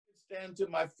stand to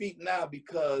my feet now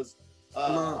because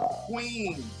Come on.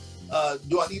 Queen,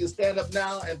 do I need to stand up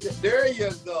now? And there you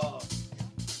go.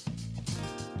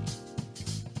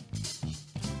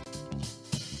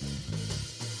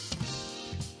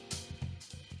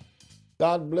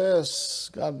 God bless.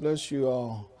 God bless you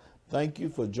all. Thank you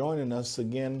for joining us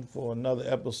again for another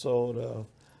episode of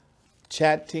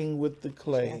Chatting with the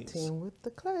Clays. Chatting with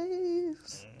the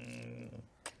Clays.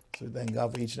 So thank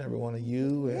God for each and every one of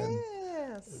you. And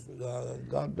Yes.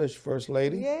 God bless you, First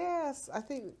Lady. Yes. I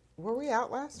think, were we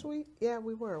out last week? Yeah,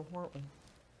 we were, weren't we?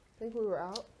 I think we were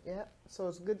out. Yeah. So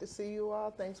it's good to see you all.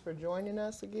 Thanks for joining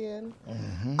us again.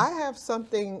 I have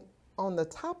something on the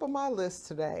top of my list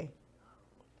today.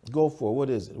 Go for it. What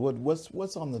is it?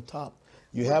 What's on the top?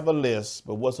 You have a list,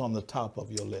 but what's on the top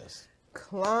of your list?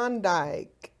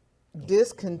 Klondike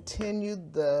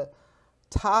discontinued the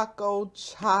Choco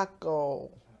Taco.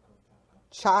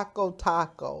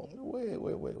 Wait.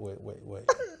 What?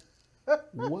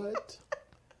 What?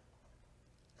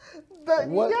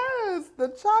 Yes, the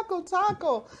Choco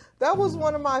Taco. That was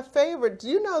one of my favorites. Do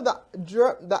you know the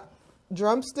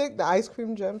drumstick, the ice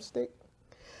cream drumstick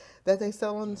that they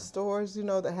sell in the stores, you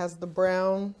know, that has the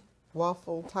brown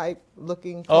waffle type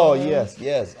looking Oh, cone?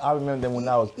 yes. I remember them when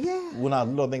I was Yeah. when I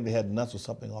was little. I think they had nuts or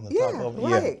something on the top Yeah, of it.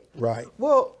 right. Yeah, right.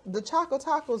 Well, the Choco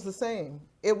Taco is the same.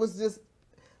 It was just,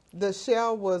 the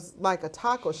shell was like a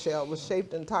taco shell. It was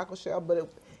shaped in a taco shell, but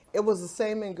it was the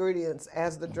same ingredients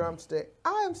as the drumstick.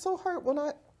 I am so hurt when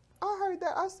I heard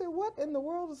that. I said, what in the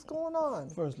world is going on?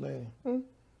 First Lady.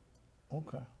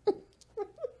 Okay.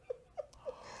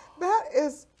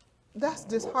 That's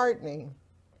disheartening.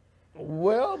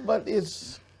 Well, but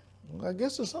I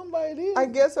guess to somebody it is. I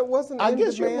guess it wasn't I in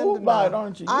guess you're demand moved by it, enough.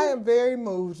 aren't you? I am very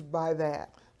moved by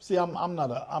that. See, I'm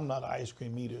not an ice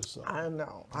cream eater, so. I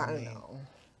know.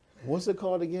 What's it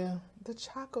called again? The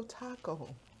Choco Taco.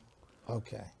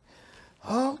 Okay.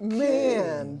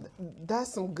 Man,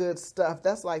 that's some good stuff.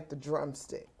 That's like the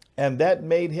drumstick. And that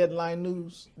made headline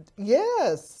news?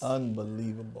 Yes.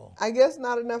 Unbelievable. I guess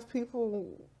not enough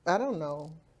people, I don't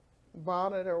know,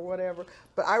 bought it or whatever.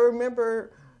 But I remember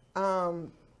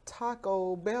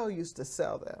Taco Bell used to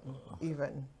sell them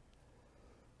even.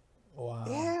 Wow.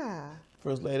 Yeah.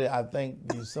 First Lady, I think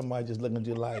somebody just looking at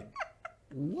you like,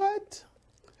 what?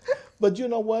 But you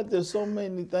know what? There's so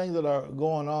many things that are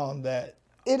going on that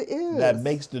It is. that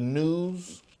makes the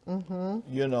news.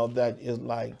 You know, that is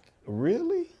like,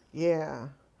 really? Yeah.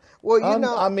 Well, you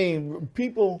know. I mean,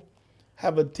 people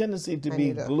have a tendency to I be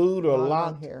need to glued or log on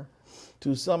locked here.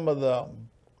 to some of the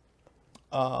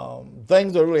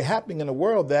things that are really happening in the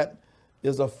world that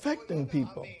is affecting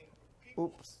people.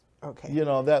 Oops. Okay. You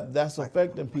know, that's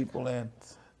affecting people,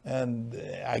 and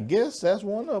I guess that's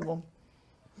one of them.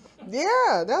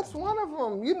 Yeah, that's one of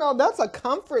them. You know, that's a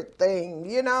comfort thing,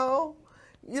 you know.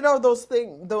 You know those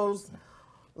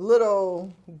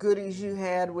little goodies you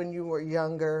had when you were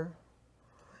younger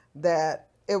that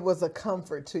it was a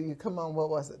comfort to you. Come on,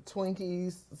 what was it?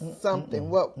 Twinkies,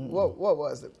 something. What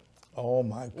was it? Oh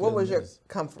my goodness. What was your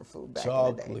comfort food back in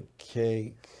the day? Chocolate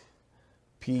cake,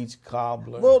 peach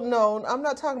cobbler. Well, no, I'm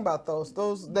not talking about those.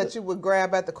 Those that you would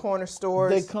grab at the corner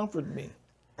stores. They comfort me.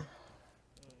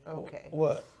 Okay.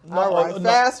 What? All right,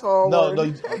 fast forward.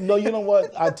 No, you know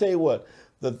what? I tell you what,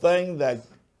 the thing that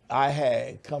I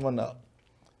had coming up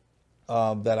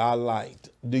that I liked.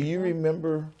 Do you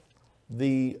remember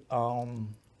the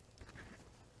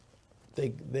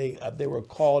they were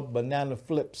called banana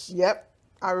flips? Yep,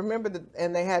 I remember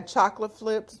and they had chocolate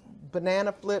flips,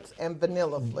 banana flips, and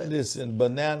vanilla flips. Listen,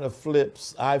 banana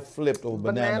flips. I flipped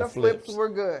over banana flips were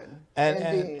good.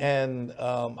 And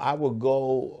I would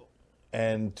go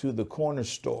to the corner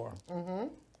store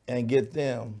and get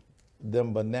them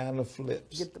banana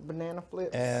flips. Get the banana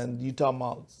flips. And you talking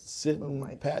about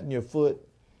sitting, patting your foot,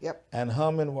 yep, and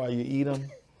humming while you eat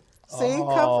them. See,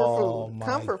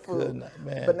 comfort food, goodness,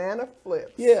 man. Banana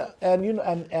flips. Yeah, and you know,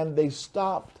 and they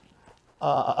stopped.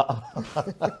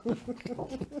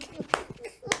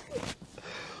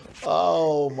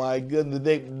 Oh my goodness,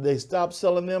 they stopped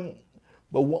selling them.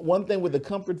 But one thing with the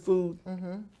comfort food,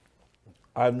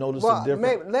 I've noticed a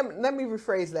difference. Let me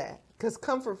rephrase that, because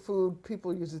comfort food,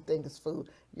 people usually think is food.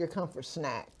 Your comfort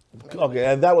snack. Okay,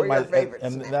 and that was my favorite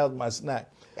and snack. that was my snack.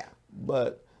 Yeah.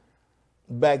 But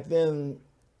back then,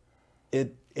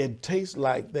 it tastes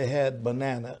like they had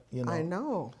banana. You know. I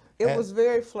know. It was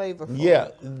very flavorful. Yeah,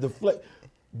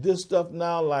 this stuff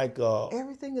now like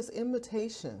everything is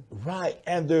imitation. right,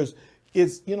 and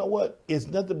it's you know what? It's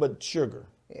nothing but sugar.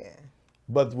 Yeah.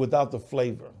 But without the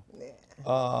flavor. Yeah.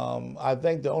 I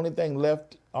think the only thing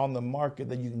left on the market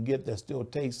that you can get that still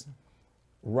tastes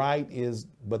right is,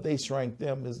 but they shrank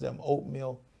them, is them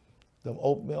oatmeal,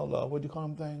 what do you call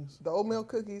them things? The oatmeal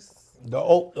cookies. The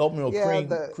oatmeal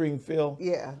Yeah, cream fill.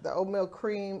 Yeah, the oatmeal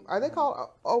cream. Are they called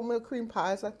oatmeal cream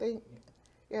pies, I think?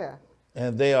 Yeah.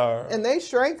 And they are. And they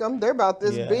shrank them. They're about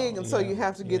this Yeah, big, and so yeah, you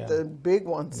have to get yeah. the big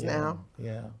ones Yeah, now.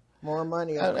 yeah. More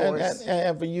money, of And, course.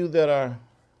 and for you that are,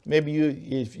 maybe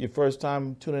if your first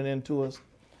time tuning into us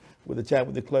with the Chat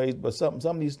with the Clays, but some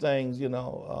of these things,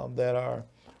 that are,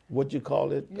 what you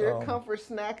call it? Your comfort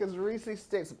snack is Reese's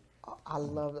Sticks. Oh, I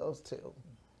love those too.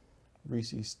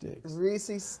 Reese's Sticks.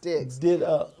 Reese's Sticks. Wait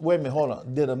a minute, hold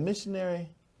on. Did a missionary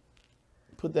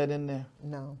put that in there?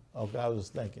 No. Okay, I was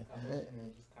just thinking. A missionary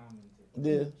just commented.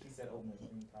 Did? She said oatmeal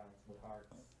cream pies with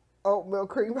hearts. Oatmeal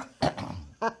cream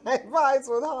pies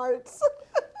with hearts.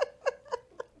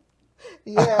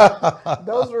 Yeah,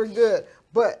 those were good.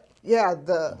 But yeah,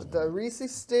 the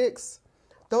Reese's Sticks,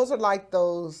 those are like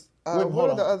those. Wait, What hold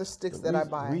are the on. other sticks that I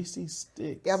buy? Reese's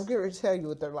Sticks. Yeah, I'm going to tell you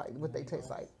what they're like, what they taste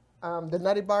like. The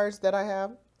Nutty Bars that I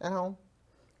have at home,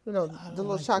 the little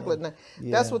like chocolate that.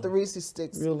 nut. That's Yeah. what the Reese's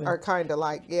Sticks Really? are kind of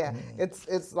like. Yeah,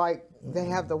 it's like they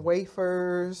have the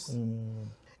wafers,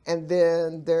 and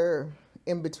then they're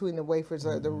in between the wafers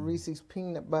are the Reese's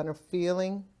peanut butter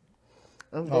filling,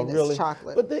 and then Oh, really? it's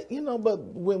chocolate. But but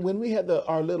when we had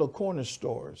our little corner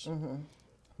stores,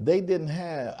 they didn't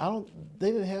have.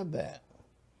 They didn't have that.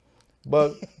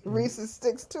 But Reese's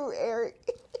Sticks too, Eric.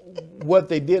 what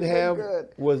they did They're have good.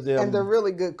 was them, And they're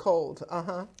really good cold.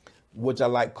 which I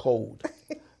like cold,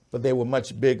 but they were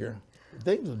much bigger.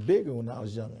 They was bigger when I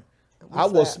was younger. I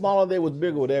was that? smaller. They was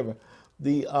bigger. Whatever.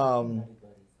 The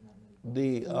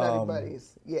Nutty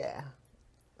Buddies. Yeah.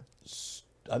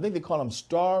 I think they call them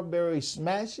strawberry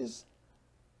smashes,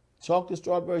 chocolate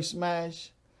strawberry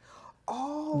smash.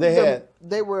 Oh, They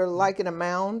they were like in a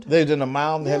mound. They was in a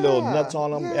mound. They had little Yeah, nuts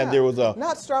on them, yeah. and there was a.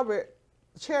 not strawberry,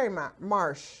 cherry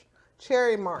marsh,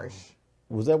 cherry marsh.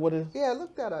 Was that what it is? Yeah,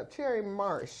 look that up, cherry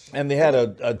marsh. And they had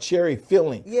a cherry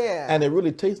filling. Yeah. And it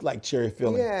really tastes like cherry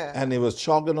filling. Yeah. And it was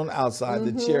chocolate on the outside,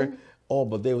 the cherry. Oh,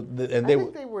 but I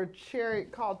think they were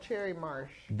called cherry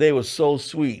marsh. they were so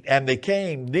sweet. And they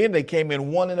came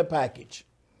in one in a package.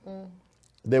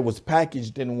 They was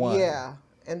packaged in one. Yeah,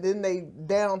 and then they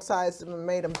downsized them and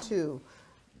made them two.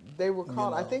 They were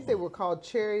called, I think they were called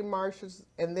cherry marshes,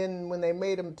 and then when they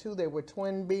made them two, they were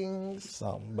twin beans,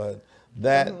 Something, but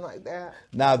that something like that.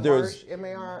 now there's Marsh,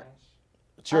 M-A-R.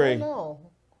 I cherry don't know.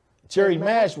 cherry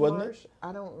mash, wasn't it? Marsh?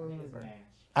 I don't remember. Mash.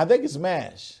 I think it's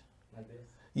mash. Like this.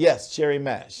 Yes, cherry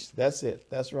mash. That's it.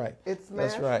 That's right. It's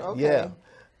That's mash? right. Okay. Yeah.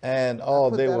 And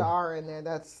Put they that were R in there.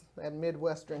 That's that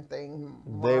Midwestern thing.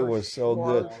 they were Marsh, so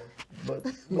good. Marsh. But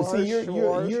Marsh, see,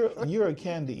 Marsh. you're a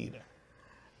candy eater,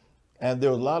 and there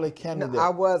was a lot of candy No, that I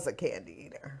was a candy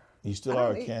eater. you still I are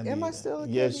don't a eat- candy. am I eater. still a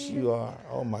Yes, candy you are.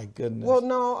 Oh my goodness. Well,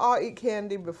 no, I'll eat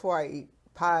candy before I eat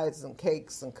pies and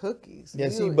cakes and cookies. yeah,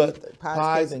 You see, eat but the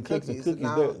pies and cakes and cookies,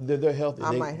 I'll- they're healthy.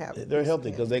 I might have They're piece healthy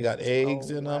of because they got eggs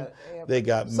in them. yeah. They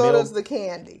got So milk. does the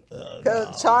candy.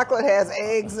 Because chocolate has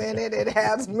eggs in it. It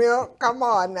has milk. Come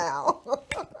on now.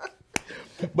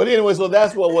 But anyway, so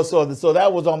that's what was so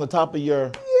that was on the top of your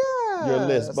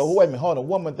list. But Yes. wait a minute, hold on.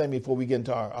 One more thing before we get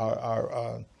into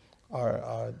our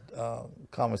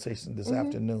conversation this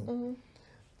afternoon.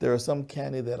 There are some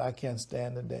candy that I can't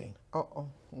stand today. Uh-oh.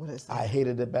 What is that? I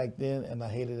hated it back then, and I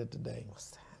hated it today. What's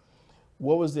that?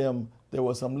 What was them? There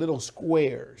were some little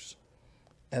squares,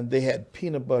 and they had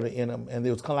peanut butter in them, and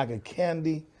it was kind of like a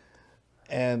candy,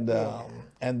 and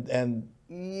and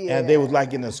they was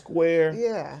like in a square,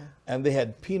 Yeah. and they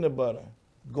had peanut butter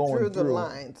going Through through. the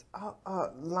lines.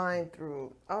 Line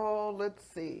through. Oh, let's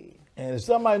see. And if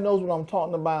somebody knows what I'm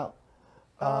talking about,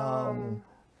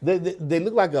 they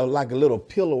look like a little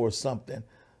pillow or something,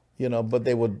 But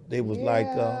they was like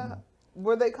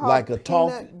Were they called like a peanut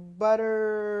toffee.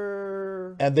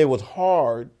 butter? and they was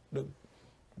hard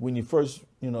when you first,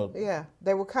 Yeah,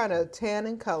 they were kind of tan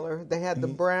in color. They had the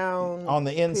brown on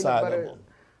the inside peanut of butter. them.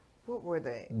 What were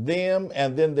they? Them,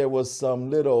 and then there was some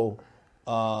little,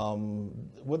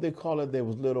 what they call it? They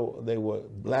were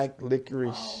black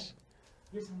licorice.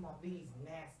 You're talking about these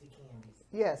nasty candies.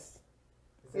 Yes,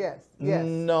 yes, yes.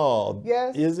 No.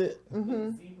 Yes. Is it? Zebra on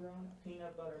it,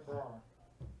 peanut butter bar.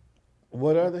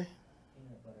 What are they?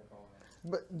 Peanut butter bar.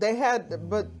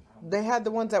 But they had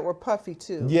the ones that were puffy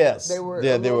too. Yes. they were.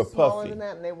 Yeah, a they little were smaller puffy. than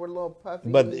that, and they were a little puffy.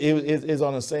 But it's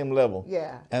on the same level.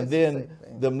 Yeah, And it's the then same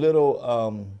thing. them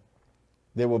little,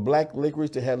 they were black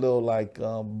licorice. They had little like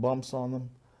bumps on them.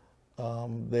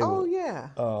 They Oh were, yeah,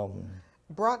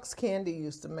 Brock's Candy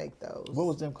used to make those. what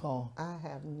was them called? I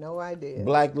have no idea.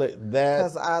 Black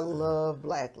Because I love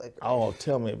black licorice. Oh,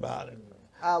 tell me about it.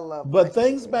 I love But black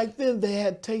things licorice. back then, they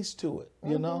had taste to it,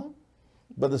 you know.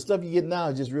 But the stuff you get now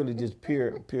is just really just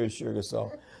pure sugar.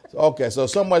 So okay,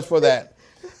 so much for that.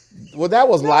 Well, that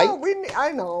was light. No,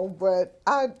 I know, but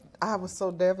I was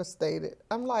so devastated.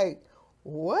 I'm like,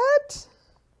 what?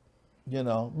 You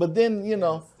know. But then, you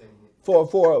know,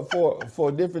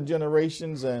 for different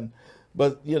generations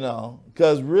but you know,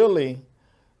 because really,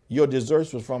 your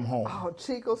desserts was from home. Oh,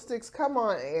 Chico sticks! Come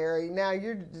on, Ari. Now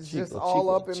you're just Chico- all Chico-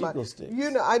 up in Chico my. sticks. You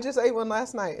know, I just ate one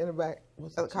last night in the back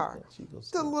What's of a the car. Chico The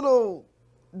stick? little,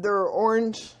 they're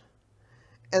orange,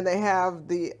 and they have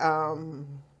the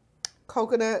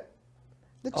coconut,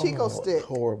 the Chico Oh, stick.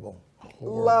 Horrible.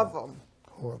 Love them.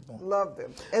 Horrible. Love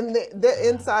them. And the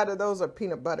inside of those are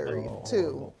peanut buttery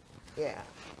too. Yeah.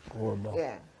 Horrible.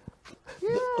 Yeah.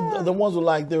 The ones were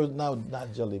like, there was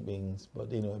not jelly beans,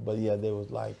 but anyway, but yeah, they was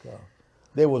like,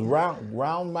 they was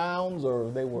round mounds,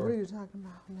 or they What are were. you talking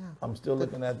about now? I'm still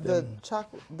looking at The them.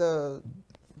 chocolate, the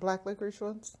black licorice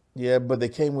ones. Yeah, but they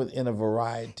came in a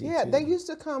variety. Yeah, too. they used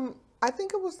to come. I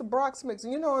think it was the Brock's mix.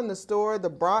 You know, in the store, the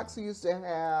Brock's used to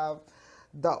have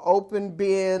the open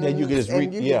bin, Yeah, you could just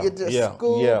and you yeah, could just yeah,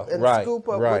 scoop yeah, and right, scoop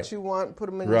up right. what you want, put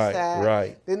them in your Right, sack.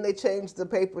 right. Then they changed the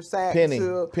paper sack penny.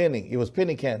 to It was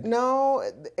penny candy. no,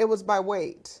 it was by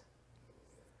weight.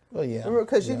 Oh yeah.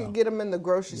 Because you yeah. could get them in the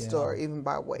grocery Yeah. store even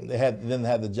by weight. They had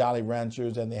the Jolly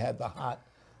Ranchers, and they had the hot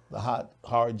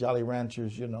hard Jolly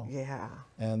Ranchers, you know, Yeah.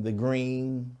 and the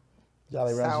green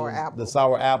Jolly Sour Ranchers, apple. the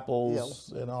sour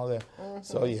apples, and all that.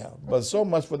 So yeah, but so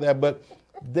much for that. But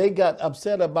they got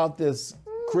upset about this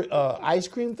ice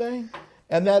cream thing,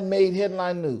 and that made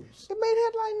headline news. It made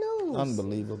headline news.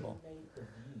 Unbelievable. They made the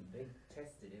View. They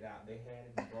tested it out. They had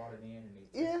it and brought it in and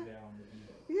they Yeah. tested it out on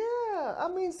the View. Yeah, I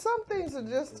mean, some things are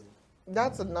just,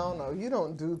 that's a no-no. You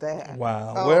don't do that.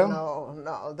 Wow. Oh, Well-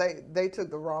 no. They took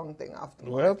the wrong thing off the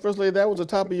Well, firstly, that was the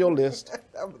top of your list.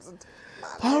 that was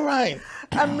All right.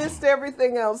 I missed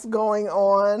everything else going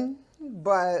on,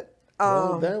 but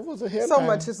Well, that was a headline. so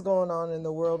much is going on in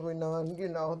the world we know, and you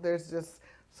know, there's just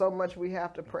so much we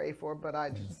have to pray for. But I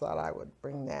just thought I would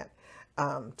bring that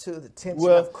to the attention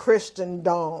Well, of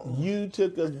Christendom. You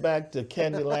took us back to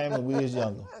Candyland when we was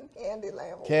younger.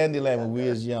 Candyland. Candyland when we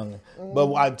was younger.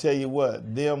 But I tell you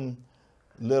what, them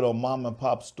little mom and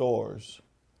pop stores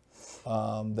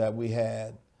that we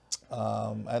had,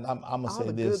 and I'm gonna say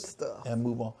the this good stuff. and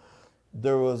move on.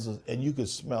 There was, and you could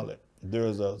smell it. There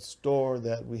was a store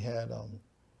that we had.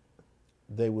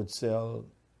 They would sell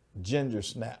ginger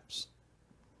snaps.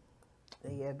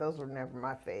 Yeah, those were never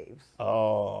my faves.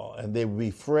 Oh, and they would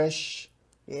be fresh.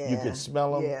 Yeah, You could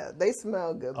smell 'em? Yeah, they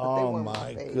smell good, but they Oh weren't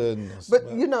my faves. goodness!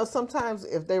 But you know, sometimes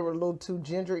if they were a little too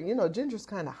gingery, you know, ginger's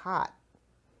kind of hot.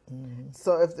 Mm-hmm.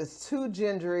 So if it's too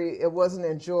gingery, it wasn't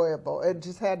enjoyable. It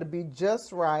just had to be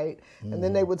just right, and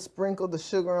then they would sprinkle the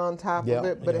sugar on top Yeah, of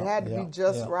it. But it yeah, had to yeah, be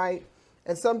just yeah. right.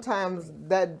 And sometimes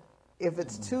that, if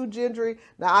it's too gingery,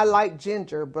 now I like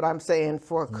ginger, but I'm saying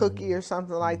for a cookie or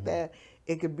something like that,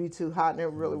 it could be too hot, and it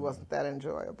really wasn't that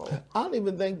enjoyable. I don't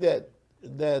even think that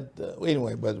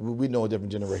anyway. But we know a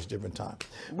different generation, different time.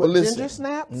 What, But listen, ginger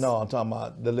snaps? No, I'm talking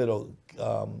about the little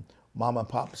mom and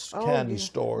pop candy yeah.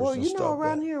 stores Well, and you stuff. know,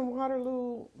 around that- here in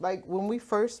Waterloo, like when we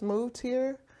first moved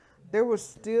here, there was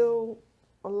still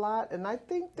a lot, and I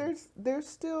think there's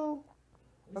still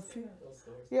a few.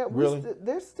 Yeah, Really?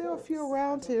 there's still a few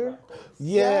around here.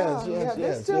 Yes, yeah, yes, there's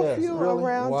yes, still yes. a few Really?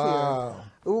 around Wow.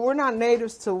 here. We're not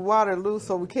natives to Waterloo,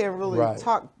 so we can't really Right.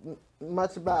 talk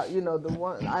much about, you know, the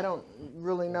one. I don't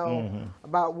really know Mm-hmm.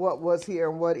 about what was here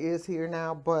and what is here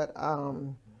now, but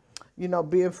you know,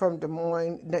 being from Des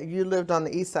Moines, you lived on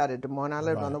the east side of Des Moines. I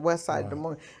lived on Right, the west side of Des right.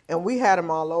 Moines, and we had them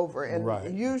all over. And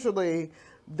Right. usually,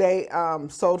 they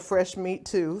sold fresh meat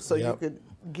too, so you Yep. could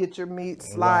get your meat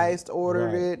sliced,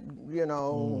 ordered right. it, you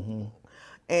know,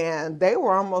 and they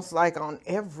were almost like on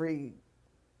every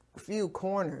few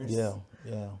corners. Yeah,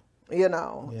 yeah. You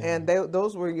know, Yeah. and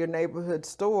those were your neighborhood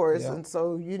stores, Yeah. and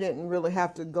so you didn't really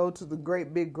have to go to the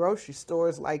great big grocery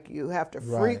stores like you have to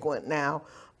Right. frequent now.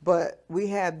 But we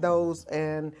had those,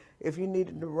 and if you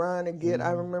needed to run and get,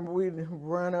 I remember we'd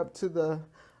run up to the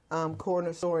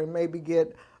corner store and maybe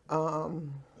get,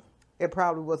 it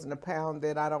probably wasn't a pound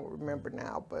then, I don't remember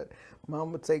now, but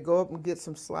Mom would say, go up and get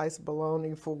some sliced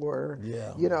bologna for,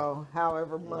 Yeah. you know,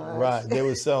 however much. Right. They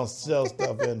would sell stuff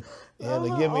and they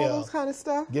give me all those kind of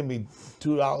stuff. give me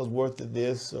 $2 worth of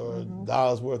this or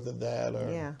 $1 worth of that or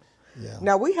Yeah. yeah.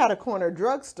 Now we had a corner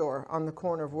drugstore on the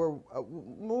corner of where,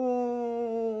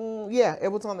 yeah, it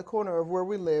was on the corner of where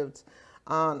we lived,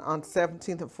 on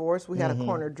 17th and Forest. We had a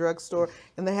corner drugstore,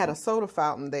 and they had a soda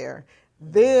fountain there.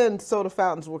 Then soda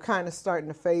fountains were kind of starting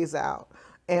to phase out,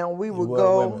 and we would Wait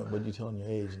go. a minute, but you're telling your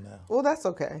age now. Well, that's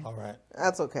okay. All right.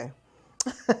 That's okay.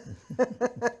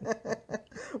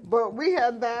 But we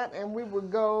had that, and we would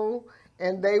go,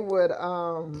 and they would,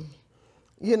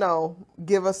 you know,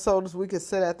 give us sodas. We could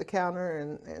sit at the counter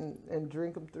and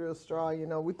drink them through a straw. You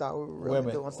know, we thought we were Wait a really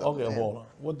minute. doing something. Okay, then. hold on.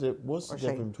 What's the Or shake.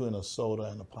 difference between a soda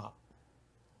and a pop?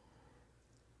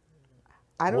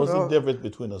 I don't What's know. the difference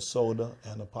between a soda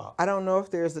and a pop? I don't know if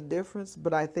there's a difference,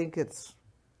 but I think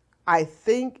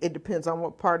it depends on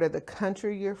what part of the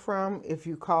country you're from, if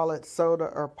you call it soda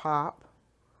or pop,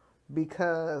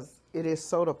 because it is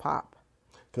soda pop.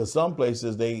 Because some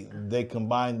places they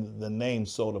combine the name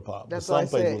soda pop. That's Some what I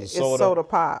places said. it was It's soda. soda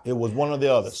pop. It was one or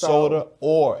the other, So- soda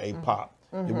or a pop.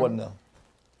 It wasn't a.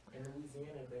 In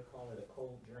Louisiana, they call it a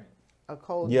cold drink. A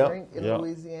cold Yep, drink in yep.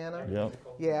 Louisiana. Yep.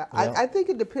 Yeah, Yeah. I think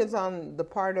it depends on the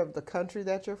part of the country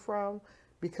that you're from,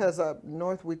 because up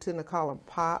north we tend to call them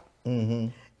pop,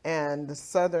 and the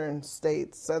southern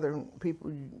states, southern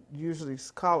people usually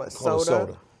call it Call it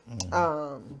soda.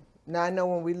 soda. Now I know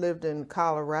when we lived in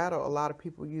Colorado, a lot of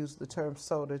people used the term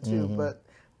soda too, but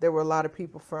there were a lot of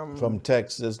people From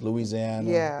Texas, Louisiana,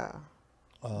 yeah,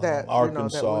 that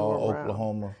Arkansas, you know, that we were around.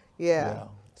 Oklahoma. Yeah.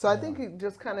 So I think it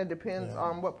just kind of depends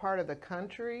on what part of the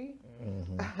country.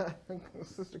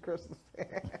 Sister Crystal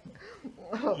said,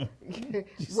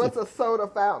 "What's a soda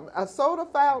fountain?" A soda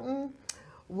fountain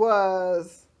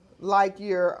was like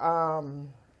your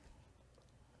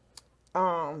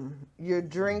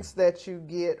drinks that you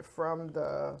get from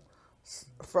the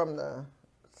soda.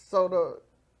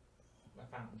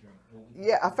 A fountain drink.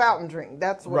 Yeah, a fountain drink.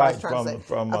 That's what I was Right, trying to say.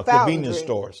 from A fountain convenience drink.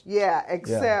 stores. Yeah,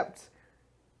 except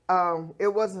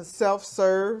it wasn't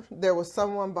self-serve. There was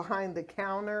someone behind the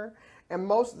counter, and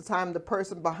most of the time, the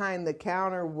person behind the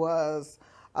counter was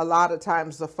a lot of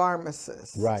times the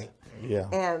pharmacist. Right. Yeah.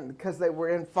 And because they were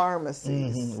in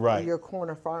pharmacies, right. your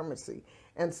corner pharmacy.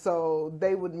 And so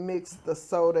they would mix the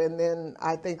soda, and then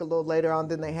I think a little later on,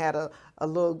 then they had a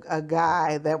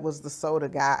guy that was the soda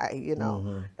guy, you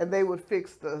know, and they would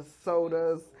fix the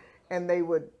sodas, and they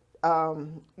would,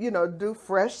 you know, do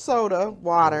fresh soda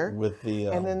water With the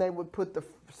and then they would put the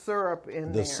syrup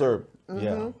in there. the syrup.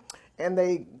 Yeah. And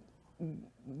they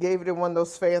gave it in one of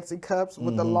those fancy cups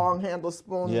with a long handle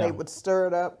spoon. Yeah. They would stir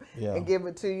it up Yeah. and give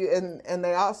it to you. And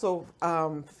they also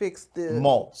fixed the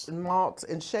Malts.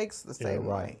 and shakes the Yeah, same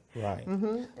right. way. Right.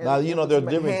 And Now you it know was there's a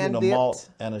difference between a hand-dipped. malt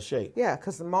and a shake. Yeah,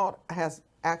 because the malt has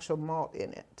actual malt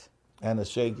in it. And a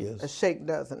shake A is. shake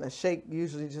doesn't. A shake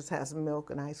usually just has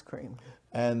milk and ice cream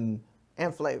And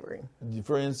and flavoring.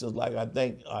 for instance, like I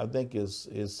think is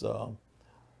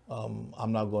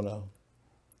I'm not gonna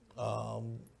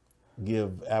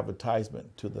give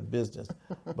advertisement to the business,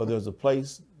 but there's a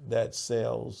place that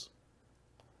sells.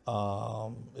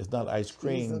 It's not ice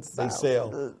cream. and They sauce.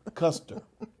 sell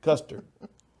custard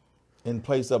in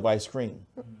place of ice cream.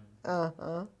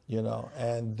 You know,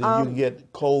 and then you can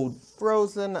get cold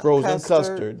Frozen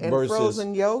custard and versus-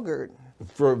 frozen yogurt.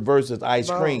 versus ice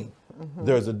cream.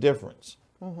 There's a difference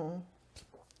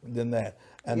than that.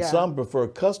 And Yeah. some prefer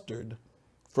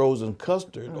frozen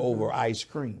custard over ice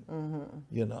cream,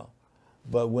 you know.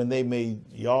 But when they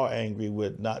made y'all angry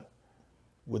with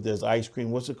this ice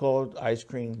cream, what's it called? Ice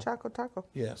cream? Choco Taco.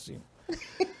 Yeah, see.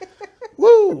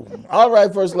 Woo! All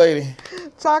right, First Lady.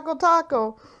 Choco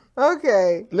Taco.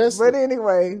 Okay. Listen. But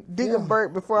anyway, Deacon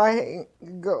Bert, before I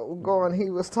go on, he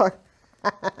was talking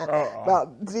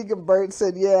about Deacon Bert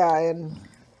said, yeah, and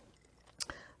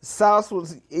sauce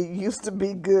it used to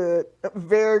be good.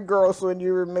 Very gross when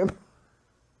you remember.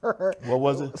 What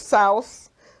was it? Sauce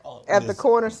at the yes.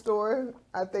 corner store.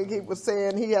 I think he was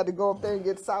saying he had to go up there and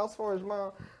get sauce for his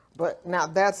mom. But now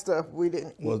that stuff we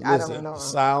didn't eat. Well, I listen, don't know.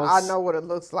 sauce- I know what it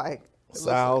looks like.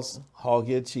 Sauce,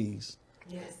 hog-head cheese.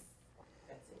 Yes.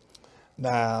 That's it.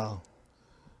 Now,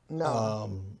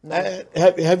 No.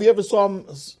 have you ever saw them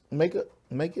make it?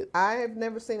 I have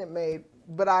never seen it made,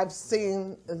 but I've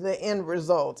seen the end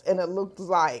result, and it looks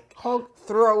like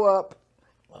throw up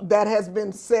that has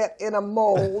been set in a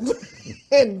mold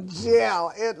in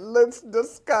gel. It looks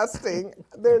disgusting.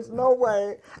 There's no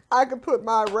way I could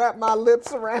wrap my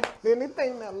lips around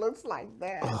anything that looks like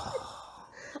that.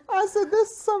 I said,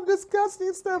 this is some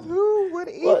disgusting stuff. Who would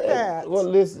eat that? Well,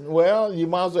 listen. Well, you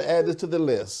might as well add this to the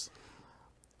list.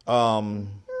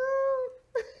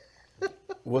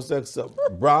 What's that stuff?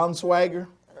 Brown Swagger?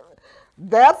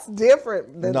 That's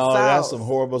different than No, sauce. that's some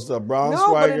horrible stuff. Brown No,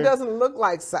 Swagger. but it doesn't look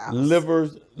like sauce.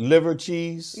 Liver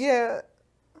cheese. Yeah.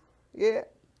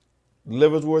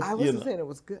 Liver's worth. I wasn't saying it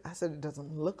was good. I said it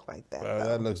doesn't look like that. though.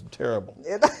 That looks terrible.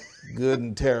 It, Good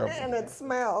and terrible. and it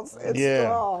smells. It's Yeah.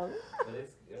 strong. But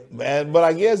it's But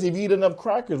I guess if you eat enough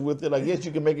crackers with it, I guess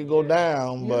you can make it go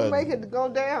down. You But make it go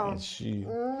down. shoot.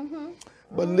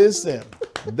 But listen,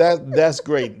 that's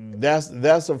great.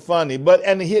 That's a funny. But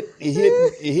and it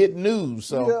hit news.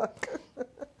 So Yeah.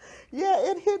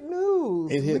 Yeah, it hit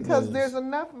news. It hit because news. there's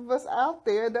enough of us out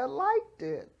there that liked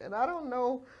it. And I don't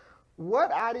know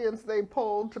what audience they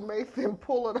polled to make them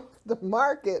pull it off the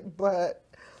market, but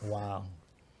wow.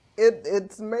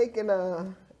 it's making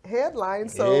a headline.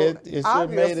 So It sure made it.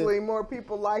 obviously more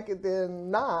people like it than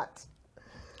not.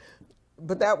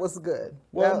 But that was good.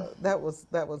 Well- that was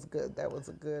good. That was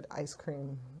a good ice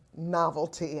cream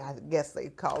novelty. I guess they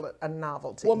call it a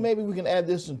novelty. Well, maybe we can add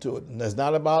this into it. It's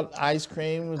not about ice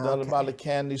cream. It's not Okay. about a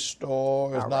candy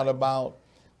store. It's not about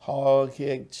hog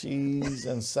head cheese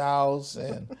and sauce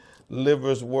and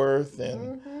liver's worth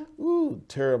and ooh,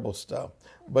 terrible stuff.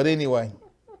 But anyway,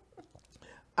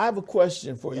 I have a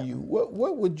question for you. What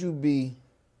would you be?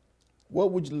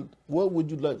 What would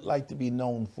you like to be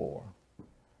known for?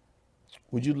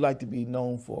 Would you like to be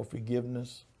known for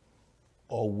forgiveness,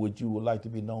 or would you like to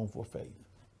be known for faith?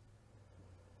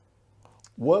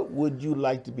 What would you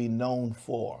like to be known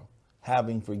for?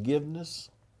 Having forgiveness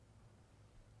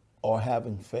or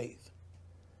having faith?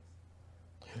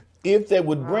 If they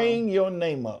would bring your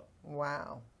name up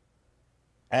Wow.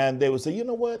 and they would say, you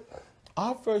know what,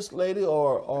 our First Lady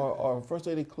or First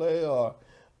Lady Clay or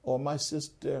my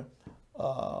sister,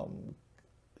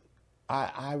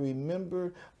 I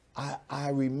remember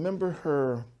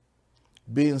her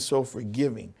being so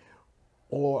forgiving,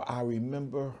 or I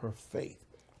remember her faith.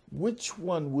 Which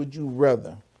one would you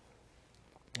rather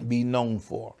be known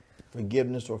for,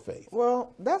 forgiveness or faith?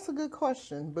 Well, that's a good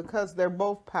question because they're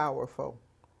both powerful.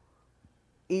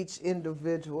 Each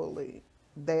individually,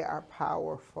 they are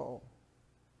powerful.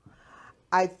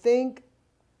 I think,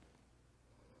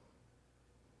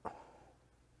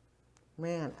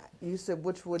 man, you said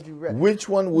which would you rather? Which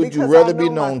one would you Because rather I be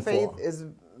know known for?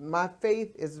 My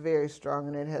faith is very strong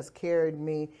and it has carried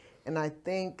me. And I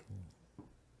think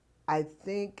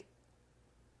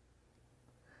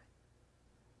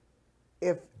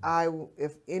if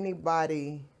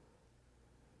anybody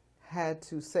had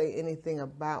to say anything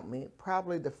about me,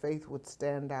 probably the faith would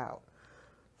stand out.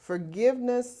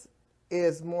 Forgiveness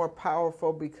is more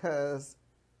powerful because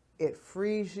it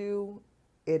frees you,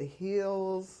 it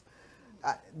heals.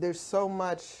 There's so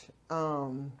much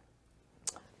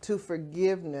to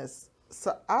forgiveness.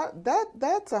 So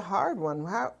that's a hard one.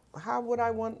 How would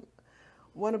I want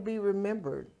to be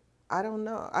remembered? I don't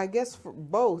know. I guess for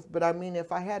both, but I mean,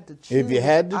 if I had to choose, If you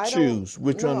had to I don't choose,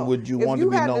 which one know. would you want to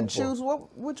be known If you had to for? choose,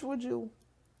 which would you?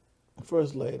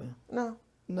 First Lady. No.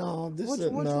 No, this Which-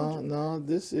 is which would you- no.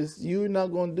 This is, you're not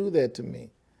going to do that to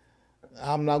me.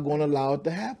 I'm not going to allow it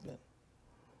to happen.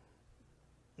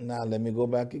 Now let me go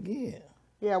back again.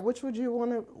 Yeah, which would you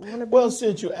want to be? Well,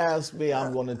 since you asked me,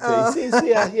 I'm going to tell you.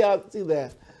 See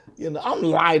that? You know, I'm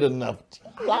light enough.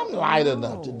 I'm light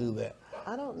enough to do that.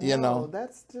 I don't know. You know.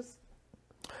 That's just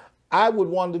I would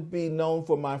want to be known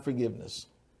for my forgiveness,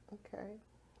 okay.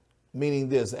 meaning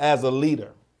this, as a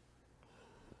leader.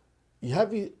 How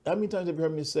many times have you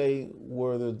heard me say,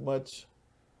 where there's much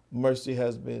mercy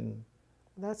has been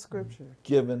That's scripture.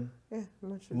 given, Yeah,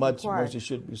 much required. mercy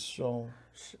should be shown?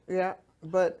 Yeah,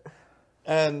 but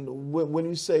And when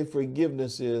you say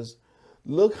forgiveness is,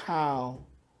 look how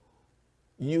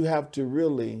you have to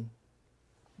really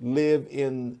live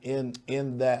in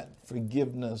that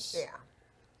forgiveness yeah,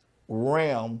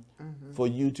 realm for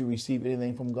you to receive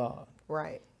anything from God.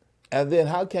 right, And then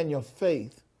how can your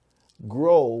faith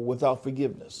grow without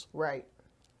forgiveness? right.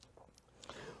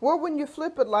 Well, when you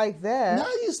flip it like that, Now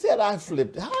you said I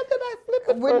flipped it. How did I flip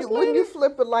it, when First you Lady?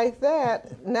 flip it like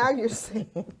that, now you're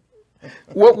saying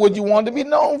What would you want to be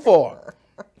known for?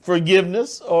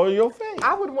 Forgiveness or your faith?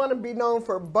 I would want to be known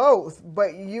for both,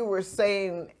 but you were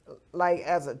saying like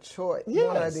as a choice,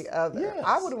 one or Yes, the other. yes.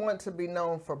 I would want to be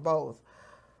known for both.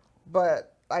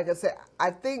 But like I said, I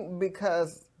think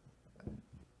because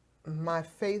my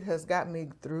faith has got me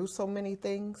through so many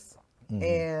things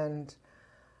and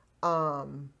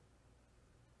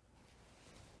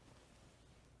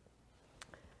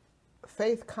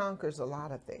faith conquers a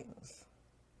lot of things.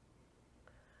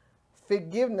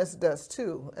 Forgiveness does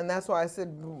too. And that's why I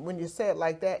said when you say it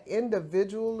like that,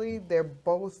 individually, they're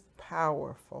both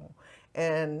powerful.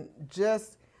 And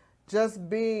just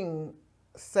being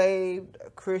saved,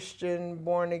 Christian,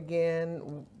 born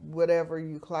again, whatever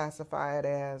you classify it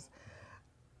as,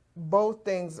 both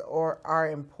things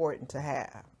are important to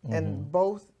have. And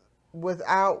both,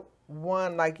 without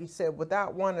one, like you said,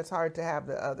 without one, it's hard to have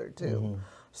the other too.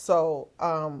 So,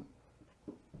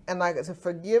 And like I said,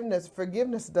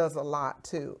 forgiveness does a lot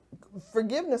too.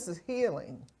 Forgiveness is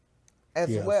healing as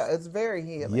Yes. well. It's very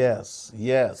healing. Yes,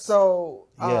 yes. So,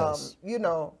 Yes. you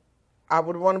know, I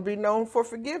would want to be known for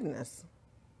forgiveness.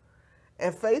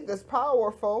 And faith is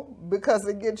powerful because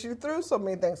it gets you through so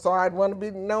many things. So I'd want to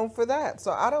be known for that.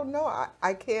 So I don't know.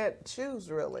 I can't choose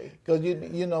really. Because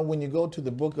you know, when you go to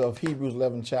the book of Hebrews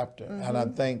 11 chapter, and I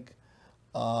think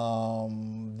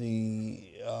the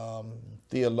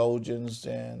theologians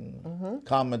and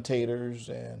commentators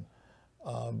and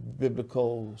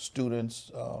biblical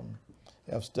students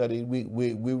have studied,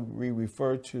 we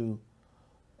refer to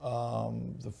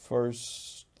the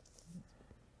first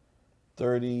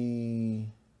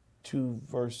 32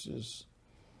 verses,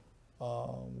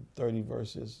 30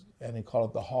 verses, and they call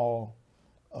it the Hall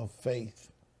of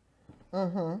Faith.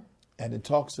 And it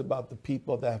talks about the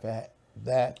people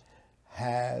that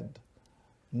had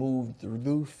moved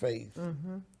through faith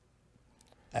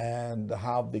and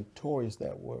how victorious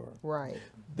that were. Right.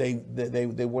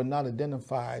 They were not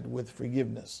identified with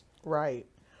forgiveness, Right.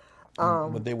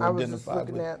 but they were I was just identified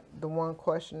looking with. at the one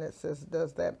question that says,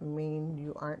 does that mean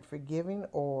you aren't forgiving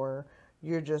or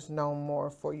you're just known more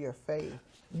for your faith?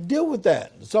 Deal with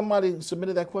that. Somebody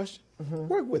submitted that question.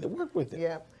 Work with it. Work with it.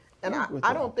 Yeah. And Work with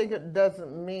I it. don't think it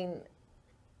doesn't mean,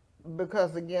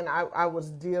 because again, I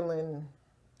was dealing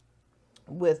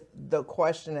with the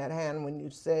question at hand when you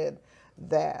said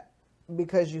that,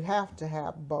 because you have to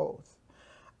have both.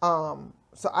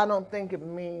 So I don't think it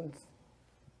means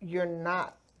you're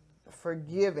not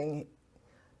forgiving.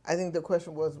 I think the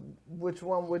question was, which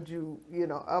one would you,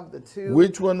 of the two?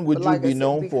 Which one would But you like I be said,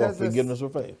 known for, because forgiveness or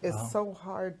faith? It's so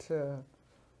hard to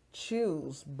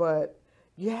choose, but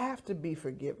you have to be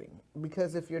forgiving,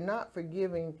 because if you're not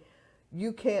forgiving,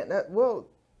 you can't. Well,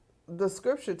 the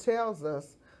scripture tells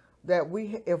us that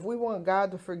if we want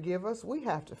God to forgive us, we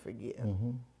have to forgive.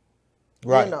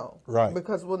 Right. Right.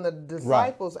 Because when the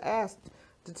disciples asked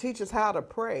to teach us how to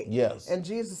pray, Yes. and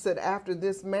Jesus said, after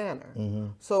this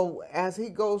manner. So as he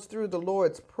goes through the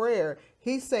Lord's Prayer,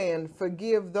 he's saying,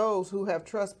 forgive those who have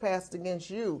trespassed against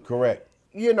you. Correct.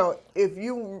 If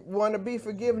you want to be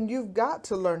forgiven, you've got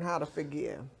to learn how to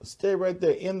forgive. Stay right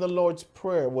there. In the Lord's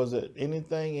Prayer, was it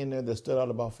anything in there that stood out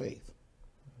about faith?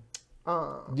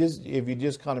 Just if you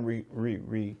just kind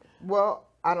of Well,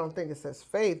 I don't think it says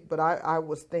faith, but I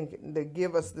was thinking to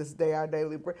give us this day our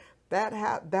daily bread.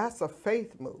 That's a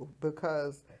faith move,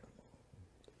 because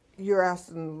you're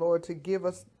asking the Lord to give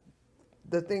us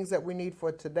the things that we need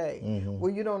for today.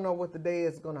 Well, you don't know what the day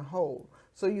is going to hold.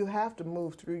 So you have to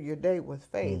move through your day with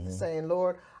faith, saying,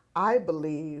 Lord, I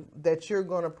believe that you're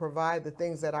going to provide the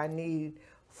things that I need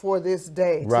for this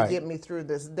day Right. to get me through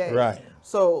this day. Right.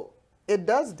 So it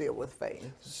does deal with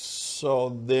faith.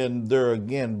 So then there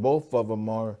again, both of them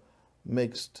are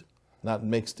mixed, not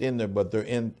mixed in there, but they're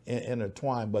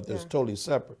intertwined, but they're totally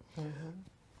separate.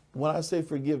 When I say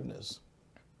forgiveness,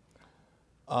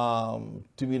 to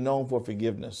be known for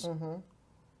forgiveness,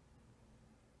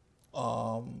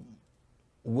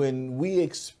 when we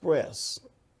express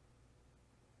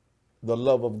the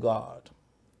love of God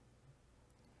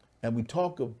and we tell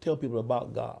people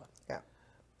about God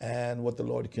and what the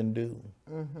Lord can do,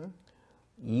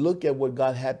 look at what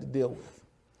God had to deal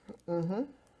with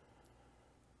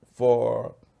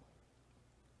for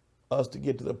us to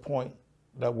get to the point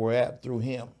that we're at through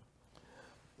Him.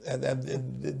 And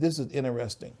this is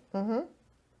interesting.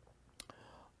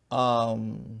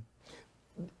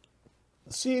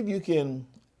 See if you can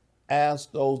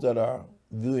ask those that are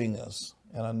viewing us,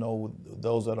 and I know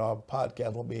those that are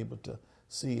podcast won't be able to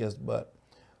see us, but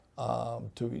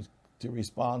to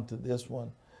respond to this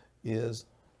one is,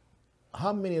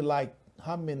 how many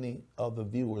of the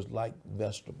viewers like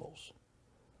vegetables?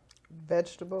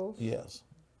 Vegetables? Yes.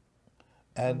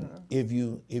 And if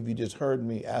you just heard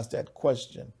me ask that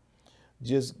question,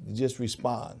 just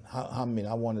respond. How many?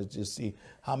 I want to just see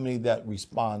how many that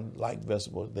respond like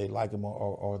vegetables. They like them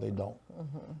or they don't.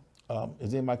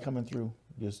 Is anybody coming through?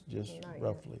 Just Not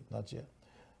roughly, not yet.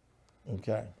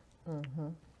 Okay.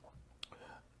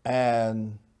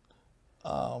 And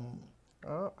Oh,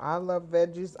 I love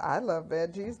veggies. I love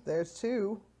veggies. There's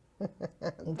two.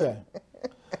 okay.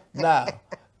 Now,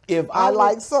 if I was-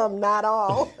 like some, not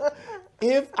all.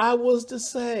 if I was to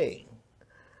say,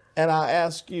 and I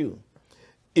ask you,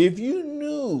 if you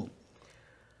knew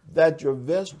that your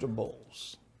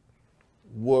vegetables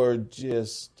were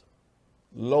just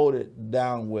loaded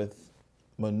down with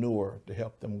manure to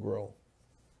help them grow,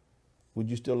 would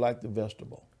you still like the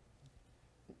vegetable?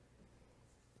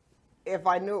 If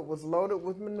I knew it was loaded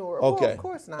with manure, Okay. well, of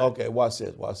course not. Okay, watch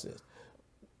this.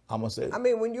 I'm gonna say, I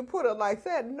mean, when you put it like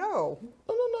that, no.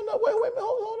 no. Wait a minute.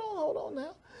 Hold on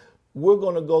now. We're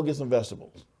gonna go get some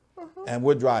vegetables, and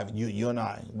we're driving. You and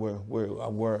I.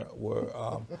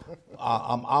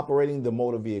 I'm operating the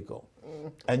motor vehicle,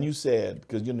 and you said,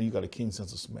 because you know you got a keen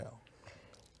sense of smell.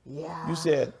 Yeah. You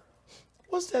said,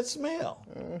 "What's that smell?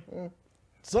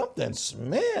 Something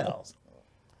smells."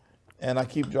 And I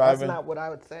keep That's driving. not what I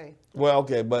would say. Well,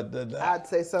 okay, but I'd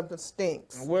say something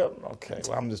stinks. well, okay.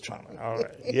 Well, I'm just trying to. All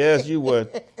right. Yes, you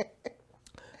would.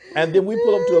 And then we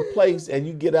pull up to a place, and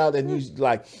you get out, and you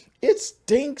like, it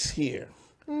stinks here.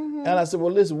 And I said,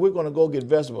 well, listen, we're going to go get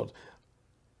vegetables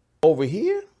over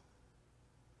here.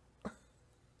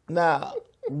 Now,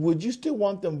 would you still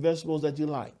want them vegetables that you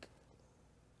like?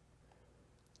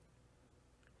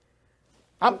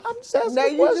 I'm just asking Now a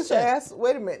you question. just asked.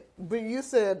 Wait a minute, but you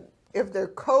said if they're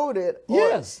coated, or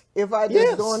Yes. if I just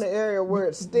Yes. go in the area where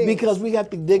it stinks. Because we have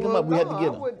to dig them Well, up. We have to no,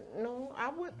 get them.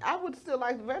 I would still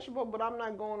like the vegetable, but I'm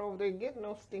not going over there getting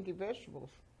no stinky vegetables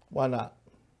Why not?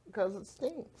 because it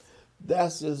stinks.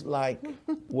 That's just like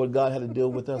what God had to deal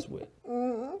with us with.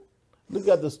 Look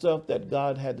at the stuff that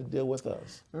God had to deal with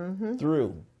us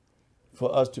through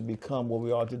for us to become what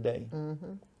we are today.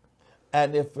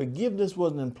 And if forgiveness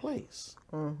wasn't in place,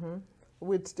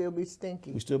 We'd still be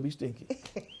stinky. we'd still be stinky.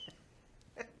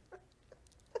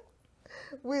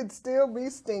 We'd still be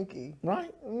stinky.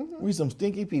 Right? We some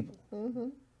stinky people.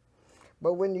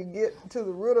 But when you get to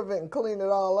the root of it and clean it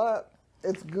all up,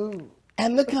 it's good.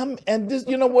 And look how, and this,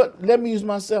 you know what? Let me use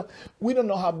myself. We don't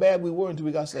know how bad we were until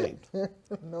we got saved.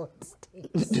 No, it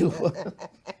stinks.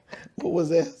 What was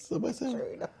that? Somebody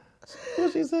said?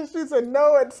 What she said? She said,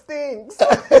 no, it stinks.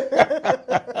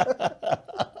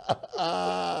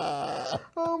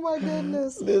 Oh, my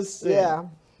goodness. Listen. Yeah,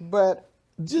 but,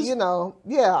 Just- you know,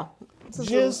 yeah.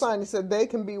 Sister Just- Lasagna said they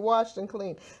can be washed and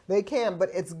clean. They can, but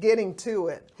it's getting to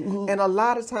it. And a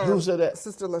lot of times, who said that?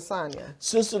 Sister Lasagna.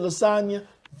 Sister Lasagna,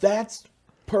 that's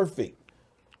perfect.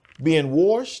 Being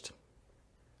washed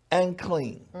and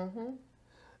clean.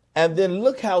 And then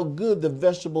look how good the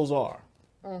vegetables are.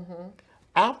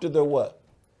 After the what?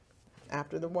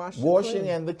 After the washing. Washing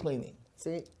and the cleaning.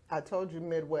 See, I told you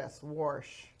Midwest,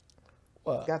 wash.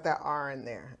 What? Got that R in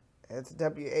there. It's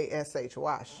W-A-S-H,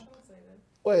 wash.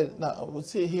 Wait, no,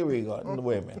 see, here we go.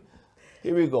 Wait a minute.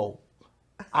 Here we go.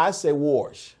 I say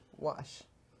wash, Wash.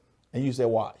 and you say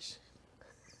wash.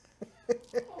 Oh,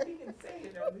 he can say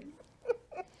it, though.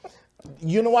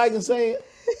 You know why I can say it?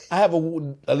 I have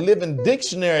a living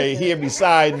dictionary here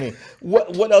beside me.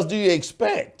 What else do you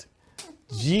expect?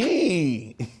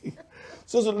 Gee.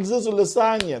 Sister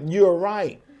Lasagna, you're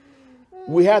right.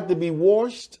 We have to be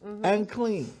washed and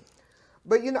clean.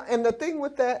 But, you know, and the thing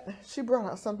with that, she brought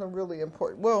out something really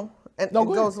important. Well, and No, it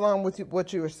go goes ahead. along with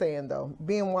what you were saying, though,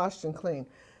 being washed and clean.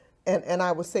 And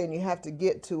I was saying you have to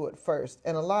get to it first.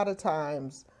 And a lot of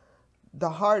times, the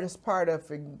hardest part of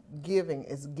forgiving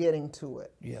is getting to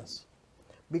it. Yes.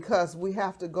 Because we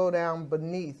have to go down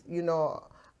beneath, you know,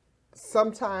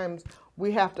 sometimes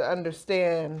we have to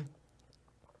understand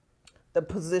the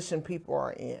position people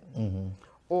are in,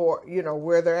 or, you know,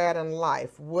 where they're at in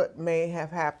life, what may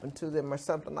have happened to them or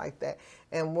something like that.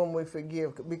 And when we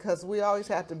forgive, because we always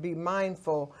have to be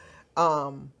mindful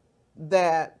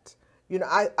that, you know,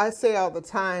 I say all the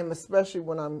time, especially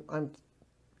when I'm,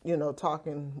 you know,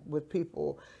 talking with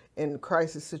people in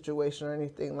crisis situation or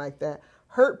anything like that,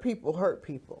 hurt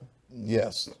people.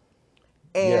 Yes.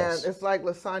 And Yes. it's like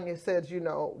Lasagna says, you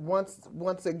know,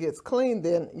 once it gets clean,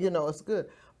 then, you know, it's good.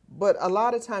 But a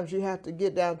lot of times you have to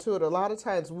get down to it. A lot of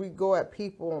times we go at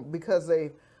people because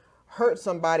they hurt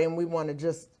somebody and we want to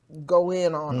just go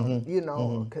in on them, you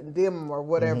know, condemn them or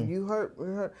whatever. You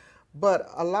hurt. But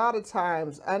a lot of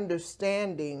times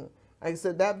understanding, like I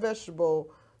said, that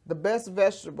vegetable, the best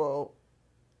vegetable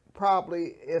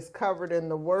probably is covered in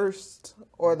the worst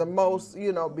or the most,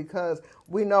 you know, because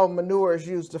we know manure is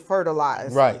used to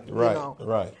fertilize. Right, you right, know.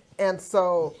 right. And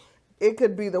so it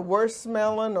could be the worst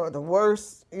smelling or the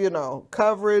worst, you know,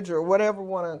 coverage or whatever you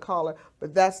want to call it,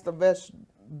 but that's the best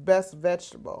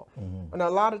vegetable. And a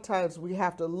lot of times we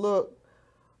have to look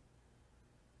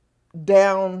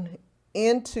down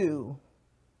into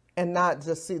and not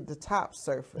just see the top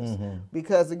surface.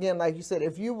 Because again, like you said,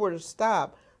 if you were to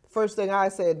stop, first thing I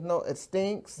said, no, it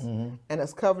stinks and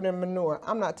it's covered in manure.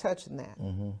 I'm not touching that.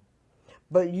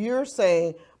 But you're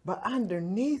saying, but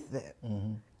underneath it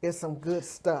is some good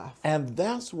stuff. And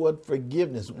that's what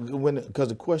forgiveness, because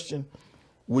the question,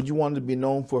 would you want to be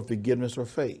known for forgiveness or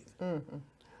faith?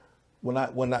 When I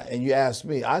and you asked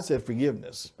me, I said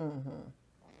forgiveness.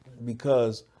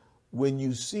 Because when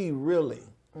you see really,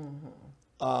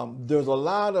 there's a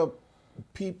lot of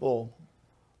people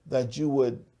that you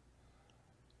would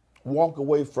walk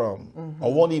away from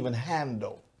or won't even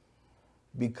handle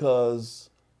because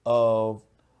of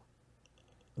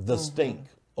the stink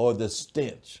or the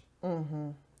stench.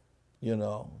 You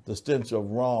know, the stench of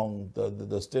wrong,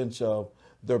 the stench of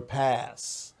their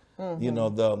past. You know,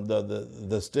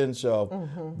 the stench of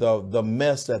the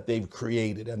mess that they've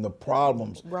created and the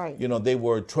problems. Right. You know, they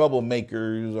were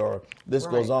troublemakers, or this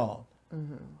goes Right. on.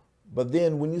 But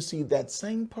then when you see that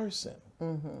same person,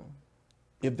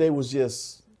 if they was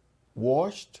just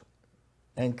washed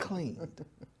and cleaned,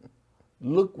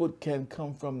 look what can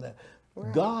come from that.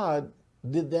 Right. God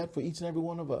did that for each and every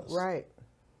one of us. Right.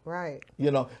 Right.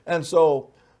 You know, and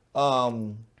so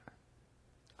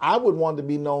I would want to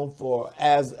be known for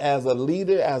as a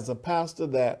leader, as a pastor,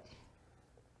 that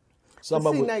But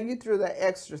somebody. see, now you threw that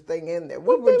extra thing in there. We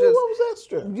Well, were baby, just. what was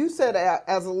extra? You said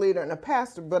as a leader and a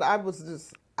pastor, but I was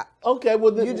just. Okay,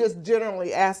 well, then, You just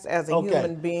generally asked as a Okay,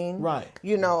 human being, right.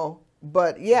 You know,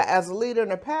 but yeah, as a leader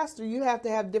and a pastor, you have to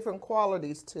have different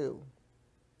qualities too.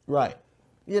 right,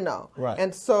 You know, Right.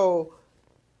 And so,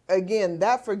 again,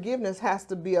 that forgiveness has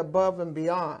to be above and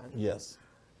beyond. yes,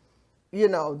 You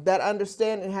know, that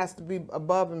understanding has to be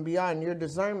above and beyond. Your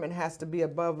discernment has to be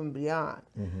above and beyond.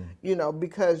 You know,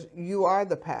 because you are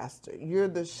the pastor, you're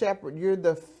the shepherd, you're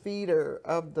the feeder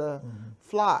of the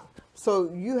flock.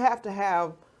 So you have to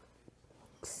have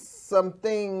some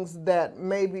things that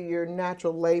maybe your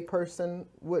natural lay person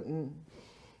wouldn't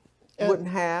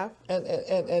have.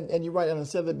 and you're right, and I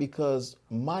said that because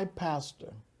my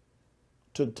pastor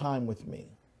took time with me,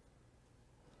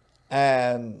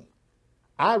 and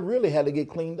I really had to get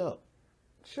cleaned up.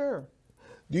 Sure.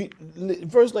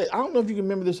 First, I don't know if you can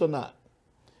remember this or not.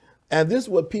 And this is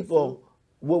what people,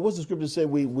 what's the scripture say?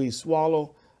 We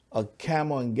swallow a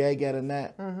camel and gag at a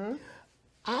gnat.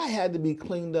 I had to be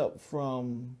cleaned up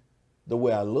from the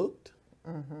way I looked,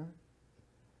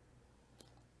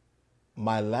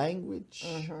 my language,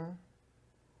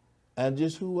 and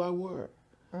just who I were.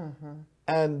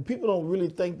 And people don't really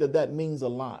think that that means a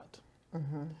lot.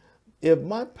 If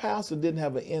my pastor didn't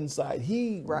have an insight,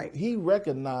 he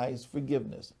recognized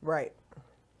forgiveness. Right.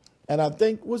 And I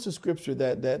think, what's the scripture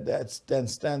that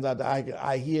stands out? That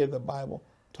I hear the Bible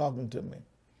talking to me.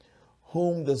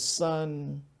 Whom the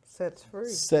Son Sets free.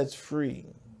 sets free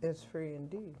It's free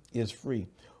indeed. is free.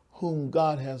 Whom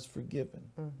God has forgiven,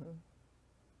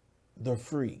 they're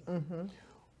free.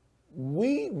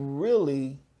 We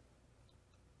really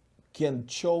can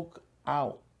choke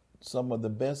out some of the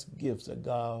best gifts that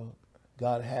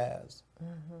God has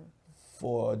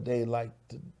for a day like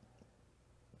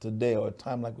today, or a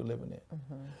time like we're living in,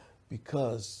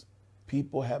 because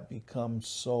people have become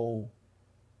so,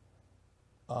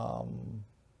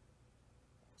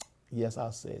 yes,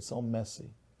 I'll say it, so messy.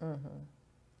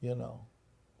 You know,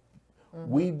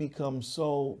 people have become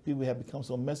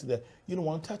so messy that you don't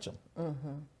want to touch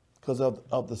them because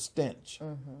of the stench.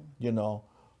 You know,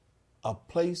 a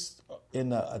place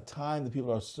in a time that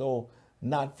people are so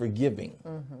not forgiving.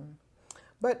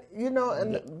 But you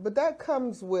know, but that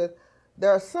comes with,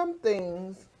 there are some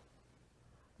things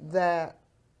that,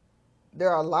 there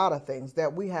are a lot of things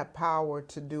that we have power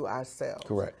to do ourselves.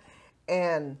 Correct.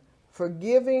 And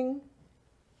forgiving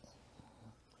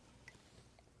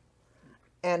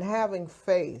and having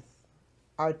faith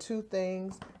are two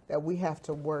things that we have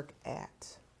to work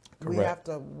at. We Correct. have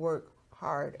to work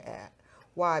hard at.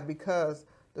 Why? Because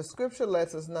the scripture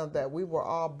lets us know that we were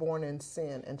all born in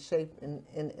sin and shaped in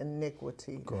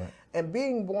iniquity. Correct. And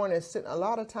being born in sin, a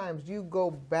lot of times you go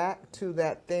back to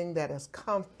that thing that is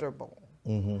comfortable,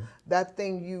 that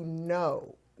thing you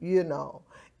know.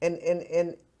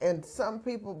 And some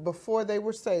people, before they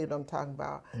were saved, I'm talking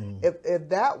about, if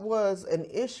that was an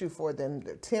issue for them,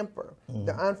 the temper,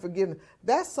 the unforgiveness,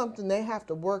 that's something they have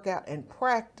to work out and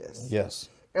practice. Yes.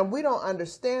 And we don't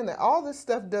understand that all this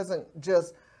stuff doesn't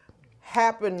just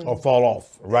happen. Or fall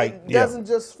off, right? It doesn't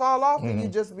just fall off of you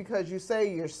just because you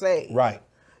say you're saved. Right.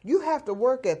 You have to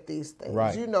work at these things.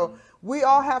 Right. You know, we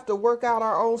all have to work out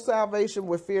our own salvation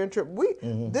with fear and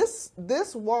trembling. This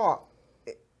walk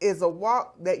is a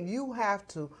walk that you have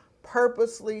to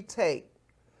purposely take.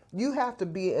 You have to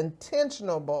be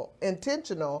intentional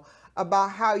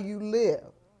about how you live.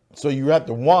 So you have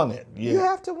to want it. Yeah. You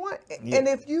have to want it. And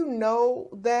if you know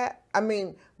that, I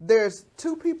mean, there's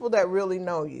two people that really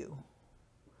know you.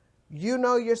 You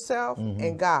know yourself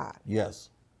and God. Yes.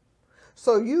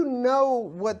 So you know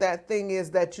what that thing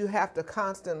is that you have to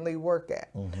constantly work at.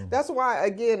 That's why,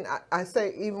 again, I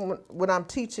say, even when I'm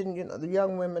teaching, you know, the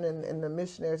young women and the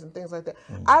missionaries and things like that,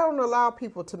 I don't allow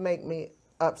people to make me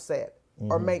upset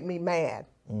or make me mad,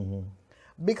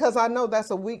 because I know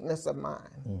that's a weakness of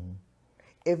mine.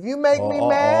 If you make me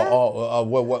mad,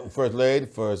 what? First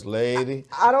lady.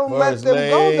 I don't let First them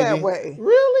go that lady. way.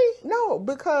 Really? No,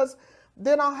 because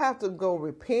then I'll have to go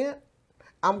repent.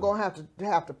 I'm gonna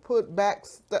have to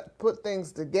put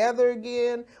things together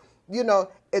again. You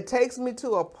know, it takes me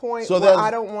to a point where I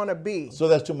don't want to be. So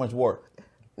that's too much work.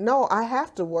 No, I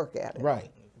have to work at it.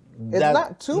 Right. It's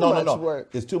not too much work.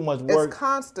 It's too much work. It's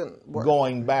constant work.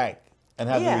 Going back and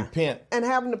having to repent. And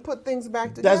having to put things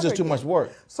back together. That's just too much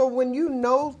work. So when you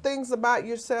know things about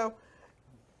yourself,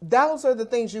 those are the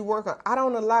things you work on. I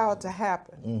don't allow it to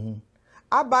happen. Mm-hmm.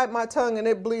 I bite my tongue and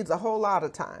it bleeds a whole lot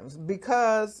of times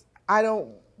because I don't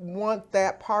want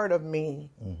that part of me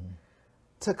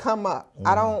to come up.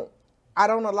 Mm-hmm. I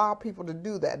don't allow people to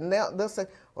do that. And they'll say,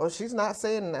 well, she's not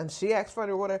saying that. She asked for it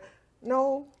or whatever.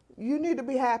 No, you need to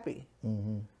be happy.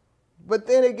 Mm-hmm. But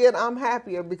then again, I'm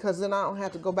happier because then I don't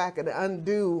have to go back and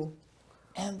undo.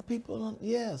 And people,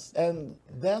 yes. And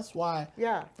that's why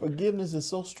forgiveness is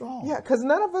so strong. Yeah, because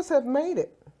none of us have made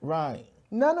it. Right.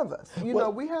 None of us. You know,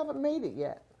 we haven't made it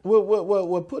yet.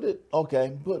 Well, put it,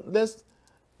 okay, but let's,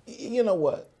 you know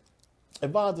what?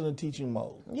 If I was in a teaching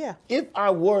mode. Yeah. If I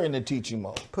were in a teaching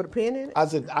mode. Put a pin in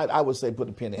it? I would say put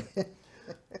a pin in it.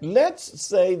 Let's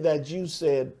say that you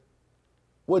said,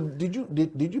 what did you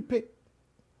pick?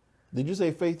 Did you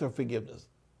say faith or forgiveness?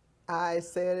 I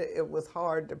said it was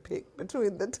hard to pick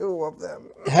between the two of them.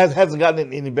 Hasn't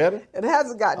gotten any better? It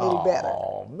hasn't gotten any better.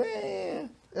 Oh,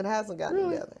 man. It hasn't gotten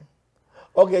any better.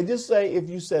 Okay, just say if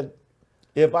you said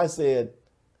you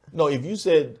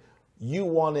said you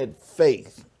wanted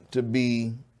faith to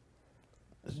be,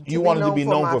 you wanted to be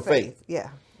known for faith. Yeah,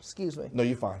 excuse me. No,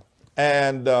 you're fine.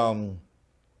 And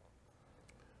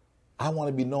I want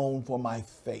to be known for my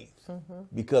faith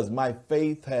because my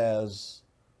faith has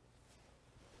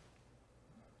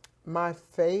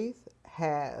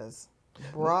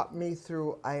brought me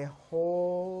through a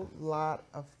whole lot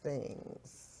of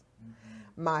things.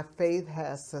 My faith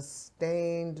has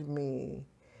sustained me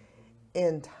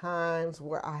in times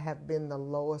where I have been the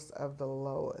lowest of the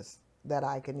lowest that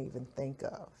I can even think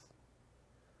of.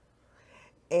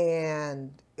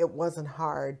 And it wasn't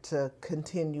hard to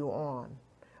continue on,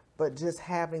 but just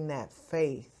having that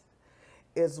faith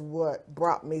is what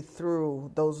brought me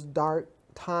through those dark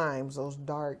times, those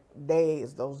dark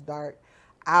days, those dark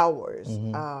hours.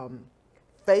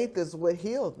 Faith is what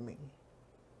healed me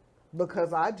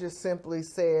because I just simply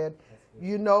said,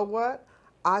 you know what?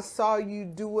 I saw you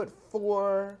do it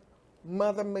for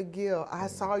Mother McGill. I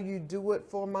saw you do it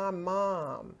for my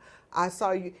mom. I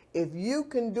saw you. If you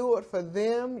can do it for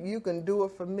them, you can do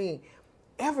it for me.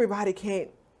 Everybody can't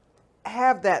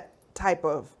have that type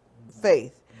of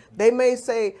faith. They may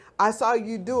say, I saw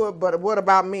you do it, but what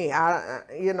about me? I'm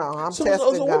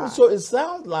testing God. So it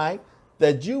sounds like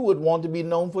that you would want to be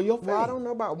known for your faith. Well, I don't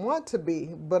know about want to be,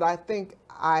 but I think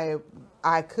I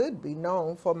could be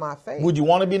known for my faith. Would you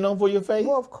want to be known for your faith?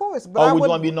 Well, of course. But would you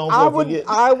want to be known for forgiveness?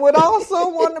 I would also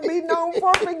want to be known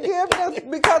for forgiveness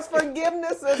because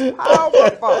forgiveness is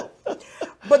powerful.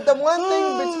 But the one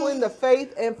thing between the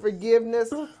faith and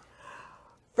forgiveness.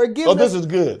 Oh, this is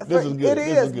good. This is good. It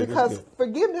is because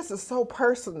forgiveness is so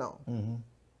personal. Mm-hmm.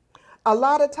 A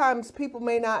lot of times people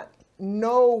may not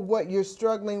know what you're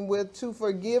struggling with to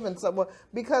forgive in someone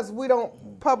because we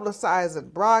don't publicize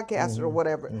it, broadcast it or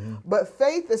whatever. Mm-hmm. But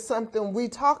faith is something we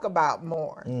talk about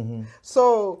more. Mm-hmm.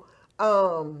 So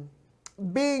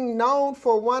being known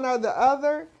for one or the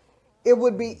other, it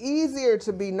would be easier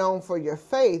to be known for your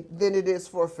faith than it is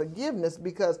for forgiveness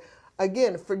because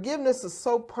again, forgiveness is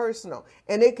so personal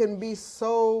and it can be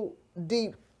so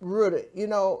deep rooted. You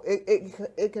know,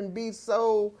 it can be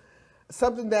so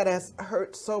something that has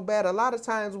hurt so bad. A lot of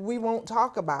times we won't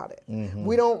talk about it. Mm-hmm.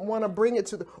 We don't want to bring it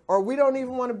to or we don't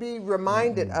even want to be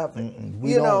reminded of it.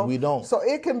 We don't. So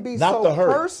it can be not so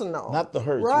personal. Not the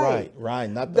hurts. Right.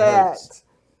 Not the that hurts.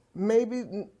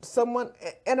 Maybe someone,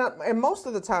 and most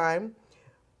of the time,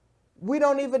 we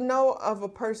don't even know of a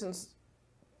person's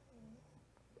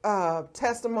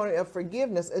testimony of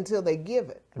forgiveness until they give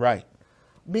it. Right.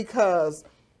 Because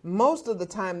most of the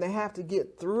time they have to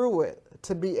get through it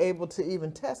to be able to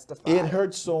even testify. It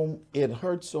hurts so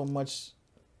much.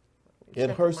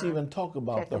 It hurts to even talk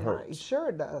about the hurts. Sure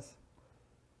it does.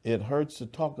 It hurts to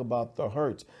talk about the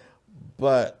hurts.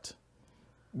 But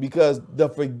because the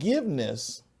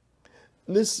forgiveness,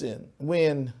 listen,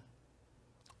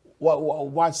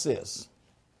 watch this.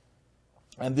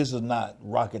 And this is not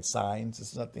rocket science.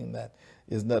 It's nothing like,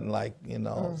 this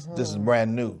is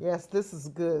brand new. Yes, this is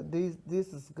good.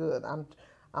 This is good.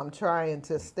 I'm trying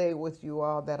to stay with you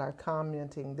all that are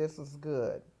commenting. This is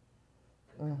good.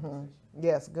 Mm-hmm.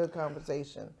 Yes, good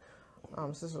conversation.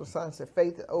 Sister Lasagna said,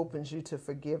 faith opens you to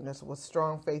forgiveness. With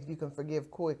strong faith, you can forgive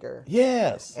quicker.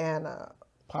 Yes. And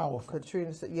Powerful.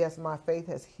 Katrina said, yes, my faith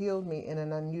has healed me in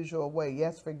an unusual way.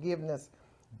 Yes, forgiveness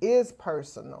is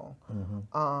personal.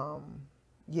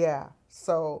 Yeah,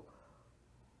 so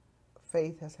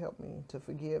faith has helped me to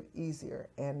forgive easier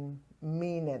and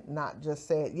mean it, not just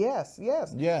say it. Yes,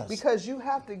 yes. Yes. Because you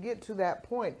have to get to that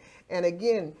point. And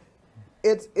again,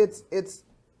 it's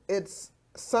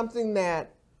something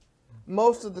that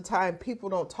most of the time people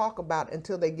don't talk about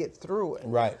until they get through it.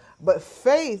 Right. But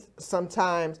faith,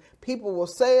 sometimes people will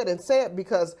say it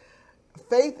because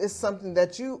faith is something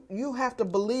that you have to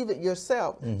believe it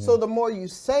yourself. So the more you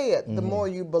say it, the more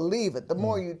you believe it. The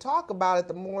more you talk about it,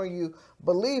 the more you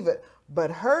believe it. But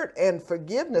hurt and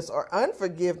forgiveness or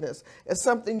unforgiveness is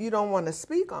something you don't want to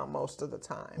speak on most of the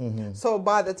time. So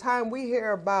by the time we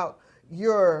hear about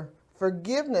your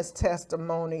forgiveness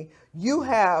testimony, you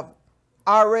have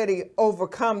already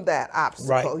overcome that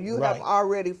obstacle. Right, You right. have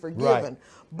already forgiven.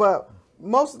 But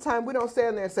most of the time we don't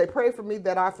stand there and say, pray for me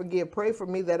that I forgive. Pray for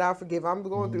me that I forgive. I'm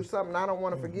going through something. I don't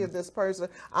want to forgive this person.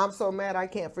 I'm so mad I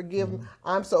can't forgive him.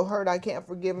 I'm so hurt I can't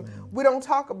forgive him. We don't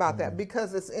talk about that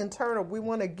because it's internal. We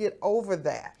want to get over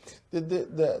that.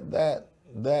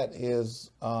 That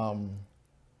is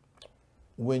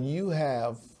when you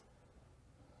have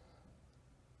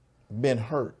been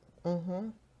hurt.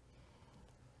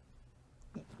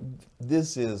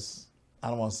 This is, I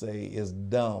don't want to say it's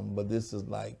dumb, but this is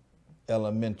like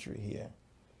elementary here.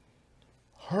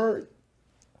 Hurt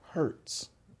hurts.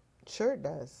 Sure it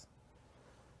does.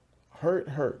 Hurt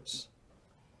hurts.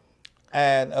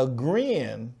 And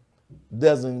agreeing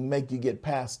doesn't make you get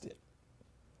past it.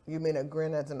 You mean a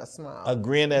grin as in a smile? A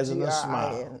grin as in a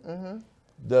G-R-I-N. smile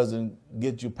doesn't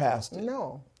get you past it.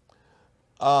 No.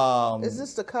 Um, It's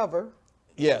just a cover.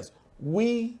 yes,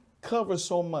 we cover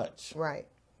so much. Right.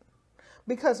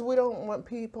 Because we don't want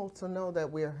people to know that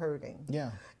we're hurting.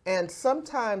 Yeah. And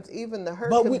sometimes even the hurt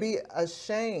But can we- be a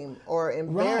shame or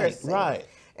embarrassing. right.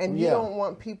 And you Yeah. don't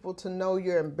want people to know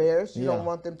you're embarrassed. You Yeah. don't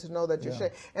want them to know that you're Yeah.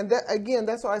 ashamed. And that, again,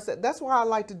 that's why I said, that's why I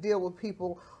like to deal with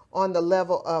people on the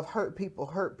level of hurt people.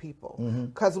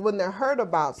 Because when they're hurt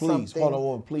about Please, something. hold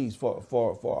on, please, for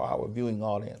our viewing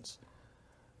audience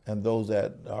and those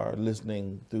that are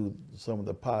listening through some of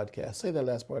the podcasts, say that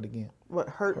last part again. What,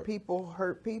 hurt people?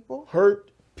 Hurt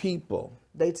people.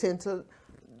 They tend to,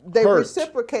 Hurt.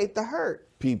 reciprocate the hurt.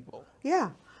 People. Yeah,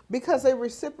 because they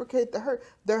reciprocate the hurt.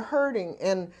 They're hurting,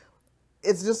 and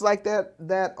it's just like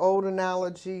that old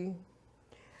analogy.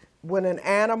 When an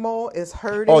animal is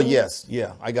hurting, Oh, yes.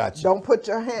 Yeah, I got you. don't put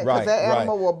your hand, because Right, that right.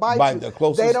 animal will bite Bite you. the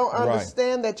closest- They don't right.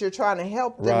 understand that you're trying to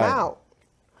help them Right. out.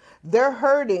 They're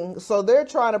hurting, so they're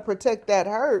trying to protect that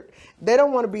hurt. They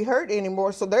don't want to be hurt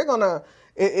anymore, so they're gonna.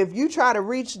 If you try to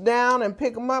reach down and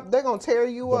pick them up, they're gonna tear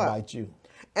you They'll up. bite you.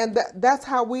 And that's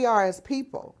how we are as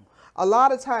people. A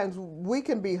lot of times we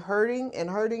can be hurting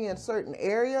in certain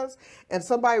areas, and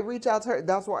somebody reach out to hurt.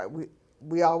 That's why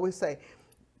we always say,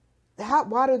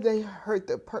 why did they hurt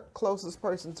the closest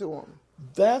person to them?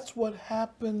 That's what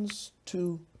happens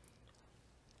to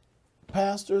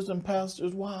pastors and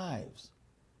pastors' wives.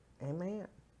 Amen.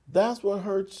 That's what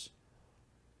hurts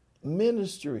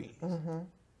ministry.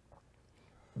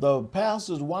 The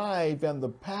pastor's wife and the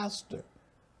pastor,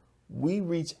 we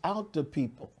reach out to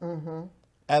people.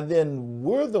 And then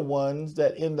we're the ones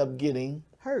that end up getting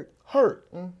Hurt.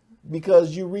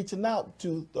 because you're reaching out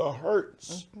to the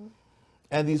hurts.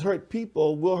 And these hurt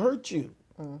people will hurt you.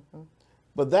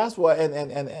 But that's why,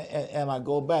 and I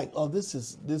go back, this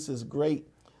is great,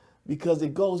 because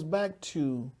it goes back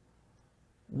to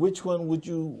which one would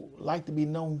you like to be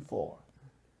known for?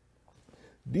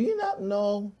 Do you not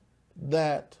know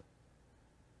that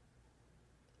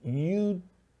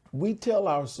we tell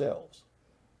ourselves,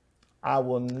 I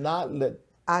will not let,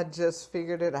 I just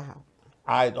figured it out.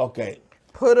 okay,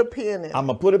 Put a pin in it. I'm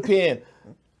going to put a pin.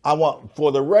 I want,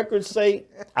 for the record's sake,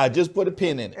 I just put a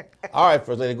pin in it. All right,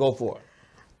 first lady, go for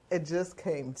it. It just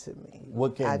came to me.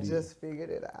 What came I to you? just figured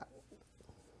it out.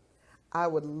 I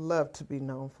would love to be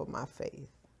known for my faith.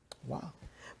 Wow.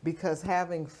 Because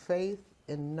having faith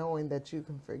in knowing that you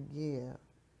can forgive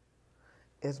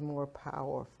is more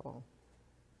powerful.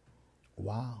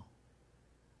 Wow.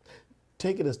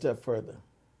 Take it a step further.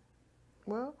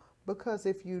 Well, because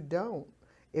if you don't,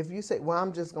 if you say, well,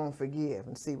 I'm just going to forgive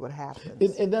and see what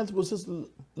happens. And that's what Sister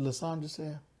Lasandra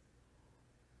said.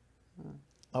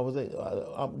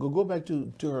 I'll go back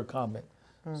to her comment.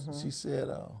 She said,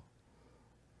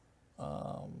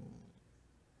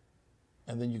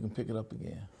 and then you can pick it up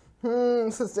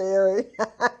again. Sister Ari.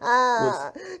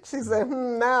 She said,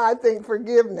 now I think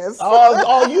forgiveness.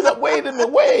 You know, wait a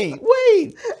minute, wait.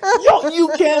 You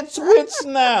can't switch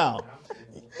now.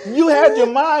 You had your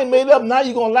mind made up. Now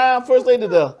you're gonna lie First Lady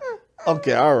to.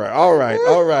 Okay, all right.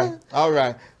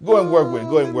 Go and work with it.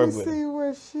 Let me see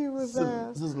where she was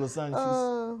at. This is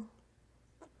LaSagne.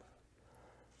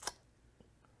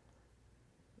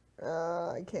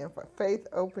 I can't find. Faith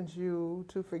opens you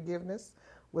to forgiveness.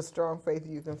 With strong faith,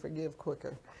 you can forgive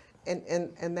quicker, and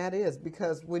that is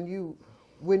because when you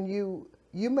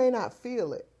may not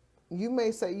feel it, you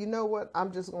may say, you know what,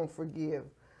 I'm just gonna forgive.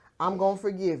 I'm gonna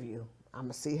forgive you. I'm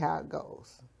gonna see how it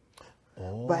goes.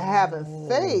 But having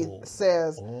faith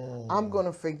says, I'm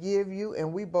gonna forgive you,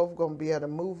 and we both gonna be able to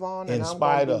move on, and I'm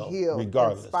gonna be healed,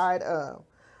 regardless. In spite of.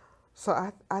 So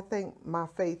I think my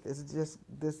faith is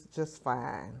just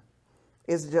fine.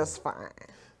 It's just fine.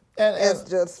 And it's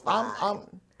just fine.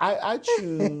 I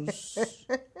choose.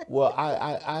 Well,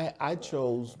 I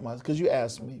chose because you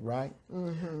asked me, right?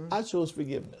 Mm-hmm. I chose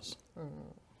forgiveness,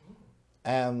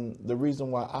 and the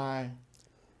reason why I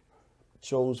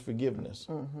chose forgiveness,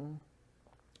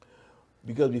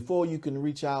 because before you can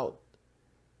reach out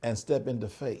and step into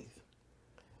faith,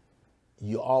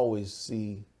 you always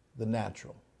see the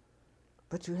natural.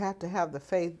 But you have to have the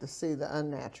faith to see the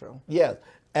unnatural. Yes,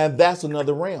 and that's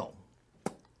another realm.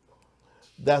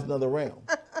 That's another realm.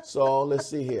 So let's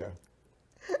see here.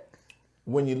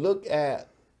 When you look at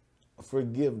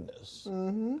forgiveness,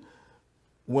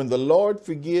 when the Lord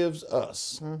forgives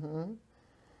us,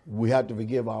 we have to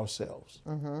forgive ourselves.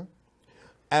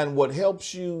 And what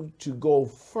helps you to go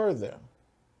further,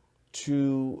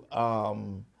 to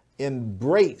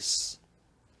embrace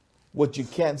what you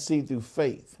can't see through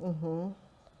faith,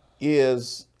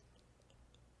 is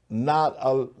not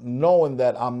knowing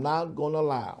that I'm not going to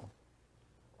allow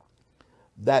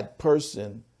that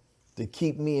person to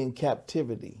keep me in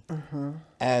captivity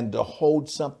and to hold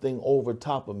something over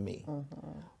top of me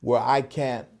where I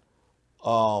can't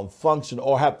function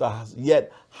or have to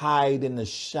yet hide in the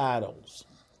shadows.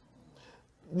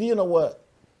 You know what?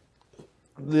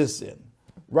 Listen,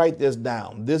 write this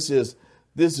down. This is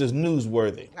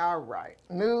newsworthy. All right,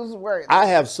 newsworthy. I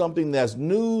have something that's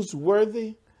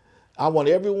newsworthy. I want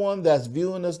everyone that's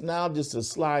viewing us now just to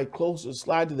slide closer,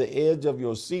 slide to the edge of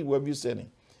your seat wherever you're sitting,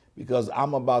 because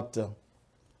I'm about to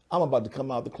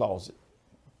come out the closet.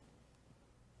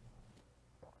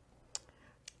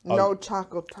 No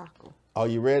choco taco. Are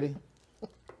you ready?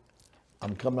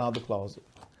 I'm coming out of the closet.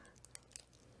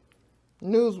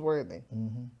 Newsworthy.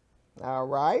 All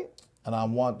right. And I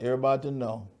want everybody to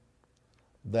know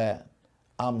that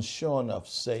I'm sure enough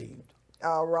saved.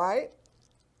 All right.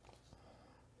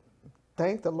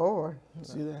 Thank the Lord.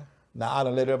 See that? Now I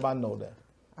done let everybody know that.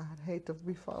 I'd hate to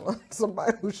be following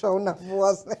somebody who sure enough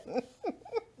wasn't.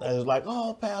 It's like,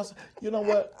 oh, Pastor, you know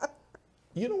what?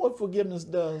 You know what forgiveness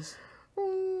does?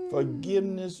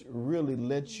 Forgiveness really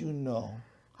lets you know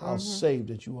how saved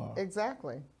that you are.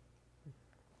 Exactly.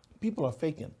 People are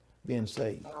faking being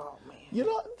saved. Oh, man. You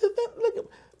know, look at,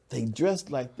 they dress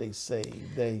like they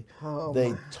saved. They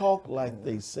talk like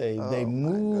they saved. They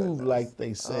move like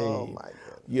they saved. Oh, my goodness.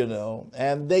 You know,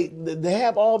 and they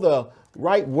have all the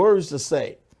right words to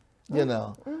say. You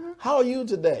know, how are you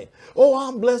today? Oh,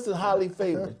 I'm blessed and highly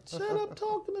favored. Shut up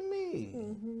talking to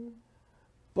me.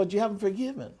 But you haven't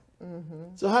forgiven.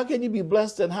 So how can you be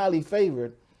blessed and highly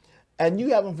favored and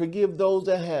you haven't forgiven those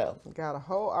that have? Got a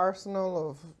whole arsenal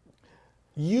of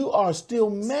you are still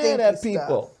mad at stinky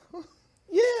people.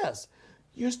 Yes,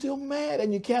 you're still mad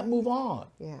and you can't move on.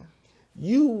 Yeah.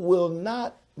 You will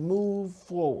not move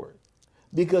forward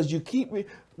because you keep,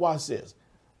 watch this.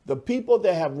 The people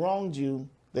that have wronged you,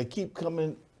 they keep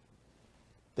coming,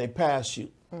 they pass you.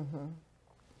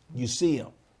 You see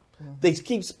them. They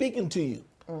keep speaking to you,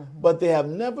 but they have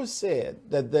never said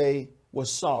that they were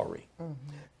sorry.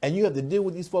 And you have to deal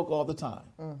with these folk all the time.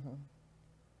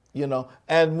 You know,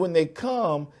 and when they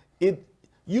come,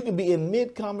 you can be in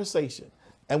mid-conversation.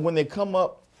 And when they come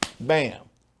up, bam.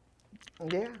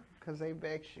 Yeah, because they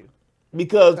vex you.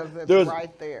 Because it's there's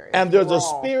right there. And It's there's raw. a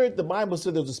spirit, the Bible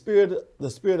says there's the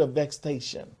spirit of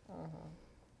vexation.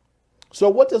 So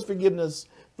what does forgiveness?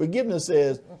 Forgiveness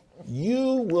says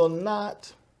you will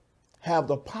not have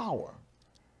the power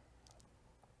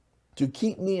to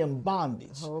keep me in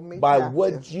bondage Hold me by captive.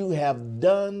 what you have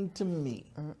done to me.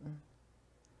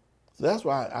 So that's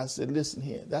why I said, listen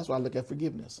here. That's why I look at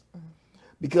forgiveness.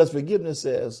 Because forgiveness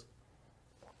says,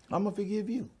 I'm going to forgive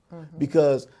you.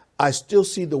 Because I still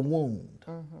see the wound.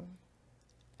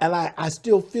 And I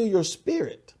still feel your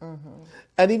spirit.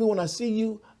 And even when I see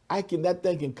you, that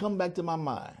thing can come back to my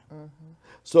mind.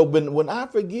 So when I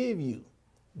forgive you,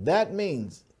 that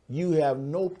means You have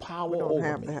no power We don't over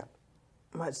have me. that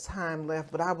much time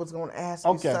left, but I was going to ask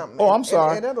Okay. you something. Oh, I'm And-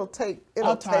 sorry. And it'll take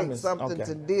Our time is- something okay.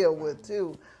 to deal with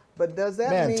too. But does that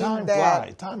Man, mean time that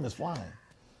flies. Time is flying.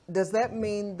 does that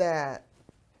mean that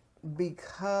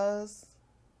because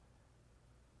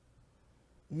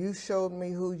you showed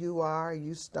me who you are,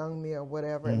 you stung me or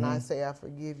whatever, and Mm-hmm. I say I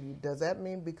forgive you, does that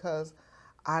mean because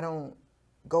I don't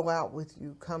go out with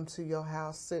you, come to your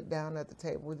house, sit down at the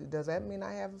table with you, does that mean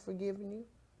I haven't forgiven you?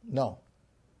 No,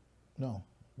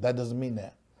 that doesn't mean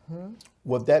that.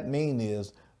 What that means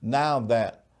is now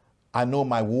that I know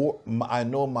I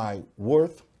know my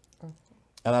worth,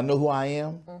 and I know who I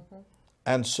am,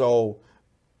 and so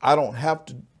I don't have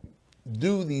to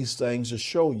do these things to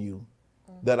show you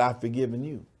that I've forgiven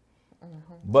you.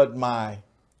 But my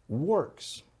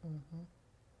works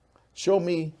show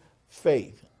me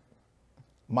faith.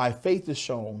 My faith is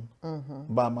shown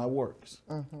by my works.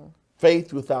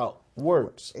 Faith without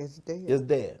works It's dead. is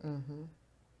dead.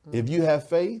 If you have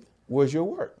faith, where's your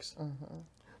works?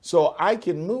 So I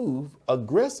can move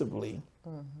aggressively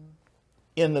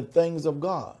in the things of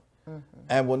God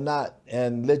and will not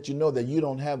and let you know that you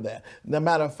don't have that. No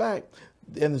matter of fact,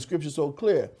 and the scripture is so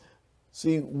clear.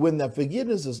 See, when the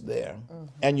forgiveness is there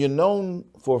and you're known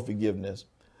for forgiveness,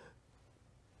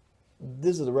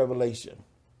 this is a revelation.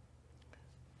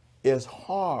 It's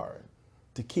hard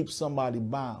to keep somebody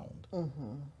bound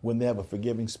when they have a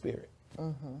forgiving spirit.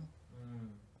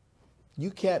 You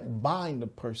can't bind a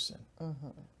person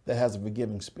that has a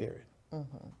forgiving spirit. You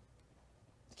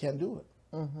can't do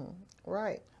it.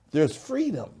 Right. There's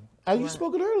freedom. And you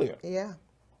spoke it earlier. Yeah.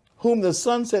 Whom the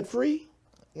Son set free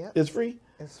Yep. is free.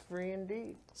 It's free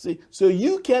indeed. See, so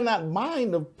you cannot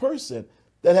bind a person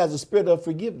that has a spirit of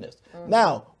forgiveness.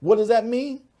 Now, what does that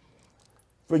mean?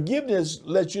 Forgiveness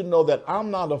lets you know that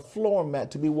I'm not a floor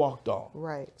mat to be walked on.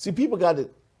 Right. See, people got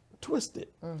it twisted.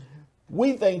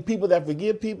 We think people that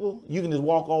forgive people, you can just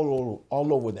walk all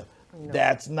over them.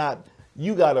 That's not,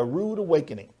 you got a rude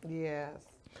awakening. Yes.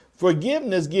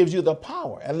 Forgiveness gives you the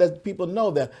power and lets people know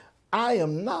that I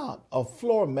am not a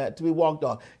floor mat to be walked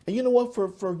on. And you know what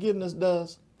forgiveness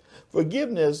does?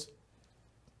 Forgiveness,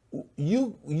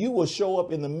 you will show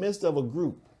up in the midst of a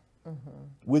group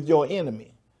with your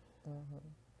enemy.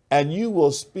 And you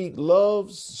will speak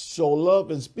love, show love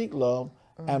and speak love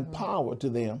and power to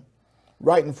them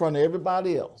right in front of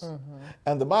everybody else.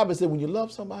 And the Bible said when you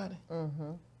love somebody,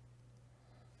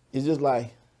 it's just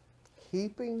like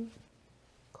Heaping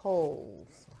coals,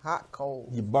 hot coals,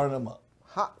 you burn them up.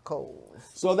 hot coals.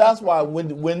 So that's why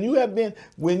when you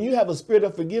have a spirit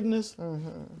of forgiveness,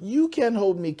 you can't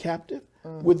hold me captive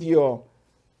with your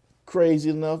crazy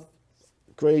stuff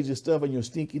and your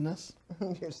stinkiness.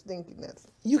 Your stinkiness.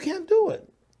 You can't do it.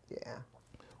 Yeah.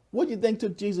 What do you think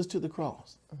took Jesus to the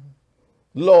cross?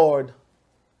 Lord,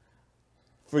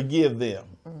 forgive them,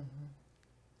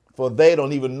 for they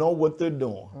don't even know what they're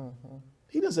doing.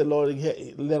 He didn't say, Lord,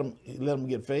 let them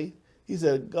get faith. He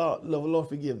said, God, Lord,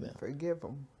 forgive them, Forgive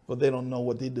them. for they don't know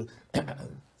what they do.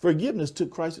 Forgiveness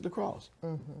took Christ to the cross.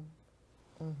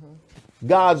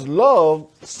 God's love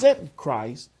sent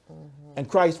Christ, and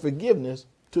Christ's forgiveness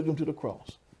took him to the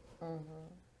cross.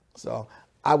 So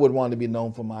I would want to be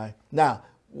known for my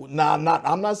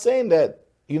I'm not saying that,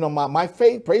 my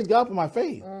faith, praise God for my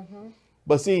faith.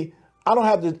 But see, I don't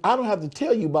have to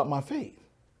tell you about my faith.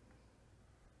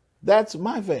 That's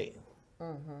my faith.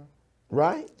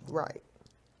 Right? Right.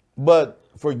 But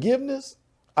forgiveness,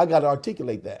 I got to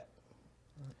articulate that.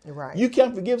 Right. You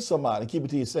can't forgive somebody and keep it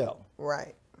to yourself.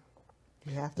 Right.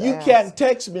 You have to You ask. can't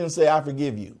text me and say, I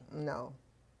forgive you. No.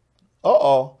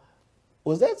 Uh-oh.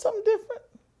 Was that something different?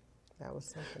 That was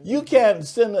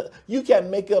something. You can't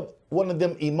make up one of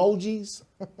them emojis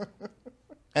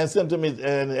and send to me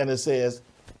and it says,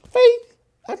 Faith,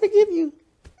 I forgive you.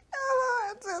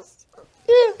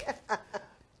 Yeah.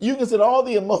 You can send all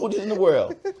the emojis in the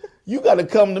world. You got to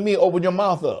come to me, open your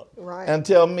mouth up, Right. and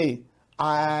tell me,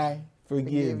 I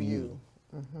forgive you.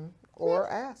 Or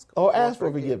ask. Or ask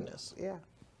for forgiveness. Yeah.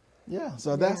 Yeah,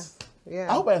 so that's, Yeah.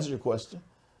 I hope I answered your question.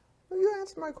 Well, you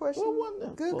answered my question. Well,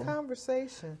 wonderful. Good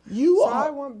conversation. You so are- I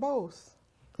want both.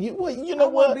 You know I want to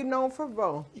what? be known for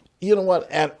both. You know what?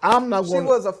 And I'm not She going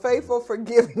was a faithful,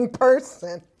 forgiving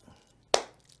person.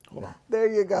 Hold on. There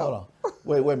you go. Hold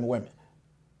on. Wait a minute.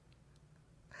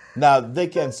 Now they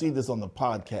can't see this on the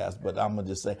podcast, but I'm gonna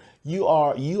just say you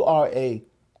are a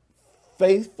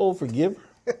faithful forgiver.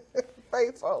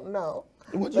 Faithful, no.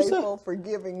 What'd you say? Faithful,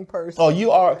 forgiving person. Oh,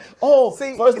 you are. Oh,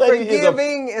 See, First Lady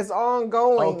forgiving is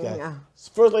ongoing. Okay.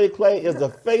 First Lady Clay is a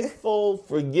faithful,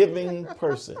 forgiving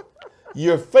person.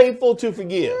 You're faithful to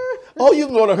forgive. Oh, you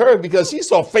can go to her because she's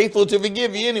so faithful to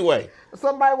forgive you anyway.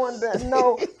 Somebody wanted to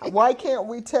know, why can't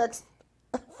we text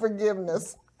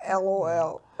forgiveness?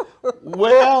 LOL.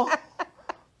 Well,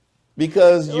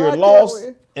 because you're Why can't lost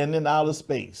we? and in outer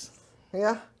space.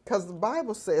 Yeah, because the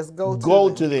Bible says go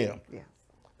To them. Yeah.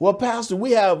 Well, Pastor,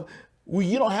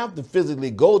 you don't have to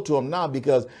physically go to them now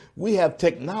because we have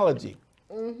technology.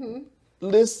 Mm-hmm.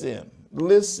 Listen.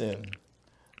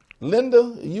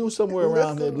 Linda, you somewhere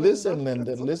around here. Listen,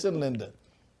 Linda.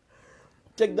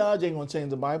 Technology ain't going to change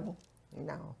the Bible.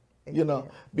 No. You know,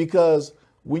 because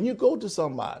when you go to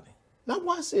somebody, now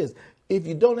watch this. If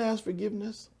you don't ask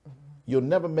forgiveness, you'll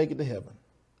never make it to heaven.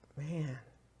 Man.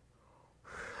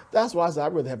 That's why I said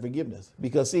I'd rather have forgiveness.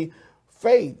 Because see,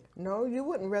 faith. No, you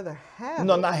wouldn't rather have.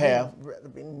 No, it. not have. You'd rather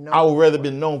be known. I would rather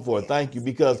be known for it. Thank you.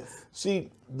 Because see,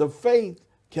 the faith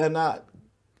cannot,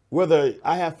 whether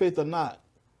I have faith or not.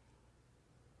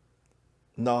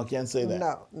 No, I can't say that.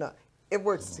 No. It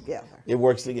works together. It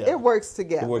works together. It works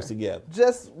together. It works together.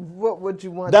 Just what would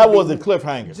you want? That to was be, a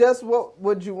cliffhanger. Just what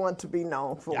would you want to be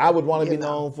known for? I would want to you be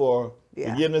know? known for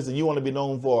Yeah. forgiveness, and you want to be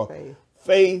known for Faith.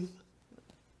 faith.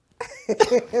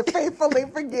 Faithfully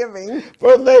forgiving.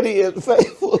 First lady is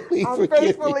faithfully I'm forgiving.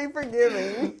 faithfully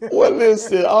forgiving. Well,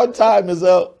 listen, our time is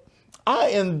up. I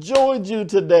enjoyed you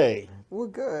today, We're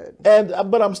good.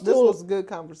 but I'm This still, was a good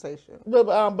conversation. but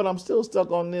I'm still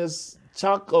stuck on this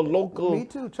Choco Local Me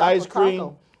too, Choco ice cream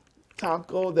Taco.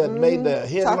 taco that made the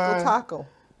headline. Taco.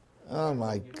 Oh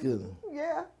my goodness.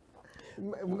 Yeah.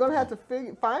 We're gonna have to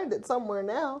find it somewhere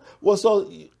now. Well, so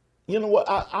you know what?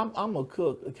 I'm a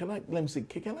cook. Let me see.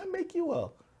 Can I make you a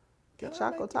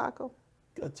Choco Taco.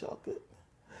 a chocolate?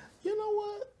 You know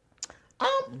what?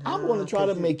 I'm going to try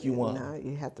to make you one. No,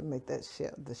 you have to make that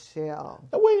shell. The shell.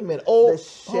 Now, wait a minute. Oh, The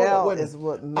shell wait a is minute.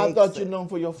 what I makes thought it. you're known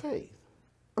for your faith.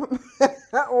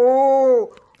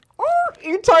 Oh,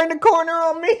 you turned the corner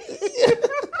on me.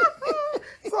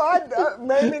 So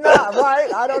maybe not,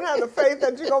 right? I don't have the faith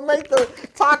that you're gonna make the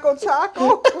taco.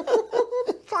 Taco.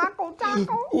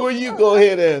 Will you go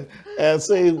ahead and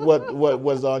say what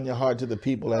was on your heart to the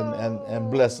people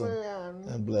and bless them man.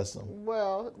 and bless them?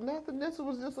 Well, nothing. This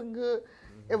was just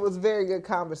it was very good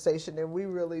conversation, and we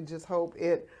really just hope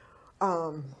it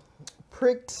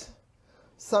pricked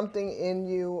something in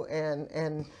you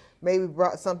and maybe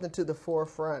brought something to the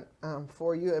forefront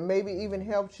for you, and maybe even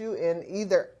helped you in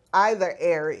either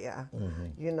area,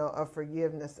 of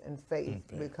forgiveness and faith,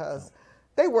 because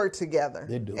they work together.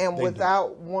 They do. And They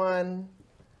without one,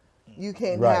 you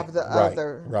can't Right, have the right,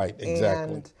 other. right,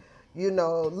 exactly. And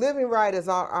living right is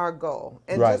our goal.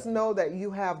 And Right. just know that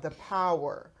you have the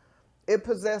power. It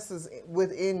possesses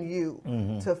within you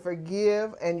to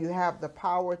forgive, and you have the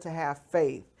power to have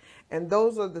faith. And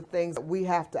those are the things that we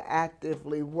have to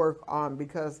actively work on,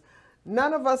 because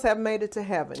none of us have made it to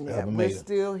heaven yet. Haven't We're made it.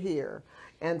 still here.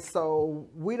 And so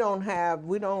we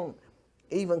don't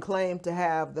even claim to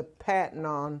have the patent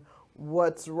on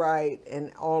what's right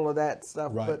and all of that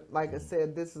stuff. Right. But like I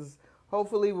said,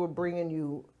 hopefully we're bringing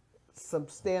you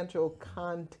substantial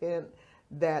content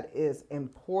that is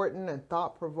important and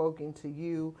thought-provoking to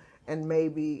you, and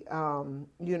maybe,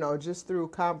 just through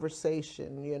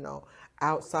conversation,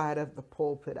 outside of the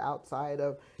pulpit, outside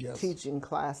of Yes. teaching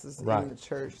classes Right. in the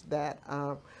church, that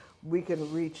we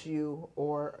can reach you,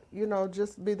 or,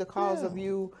 just be the cause of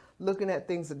you looking at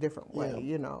things a different way,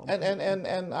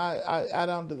 And I add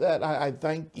on to that, I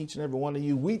thank each and every one of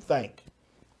you. We thank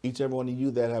each and every one of you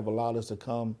that have allowed us to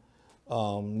come,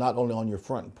 not only on your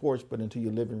front porch, but into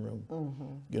your living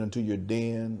room, into your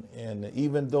den, and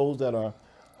even those that are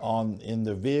in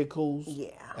the vehicles,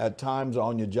 at times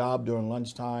on your job during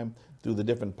lunchtime, through the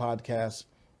different podcast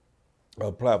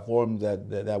platforms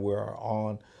that we're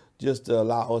on, just to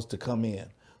allow us to come in.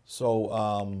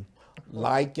 So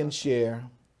like and share,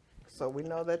 So we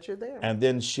know that you're there. and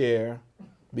then share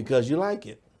because you like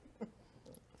it.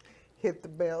 Hit the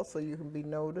bell so you can be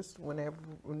notified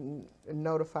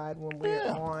when we're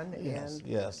on. Yes, And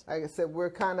yes. like I said, we're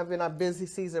kind of in our busy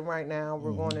season right now.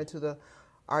 We're going into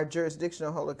our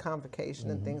jurisdictional holy convocation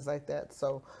and things like that.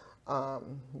 So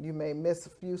you may miss a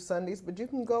few Sundays, but you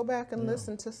can go back and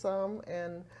listen to some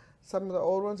of the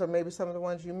old ones, or maybe some of the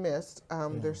ones you missed.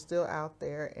 They're still out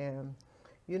there, and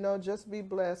just be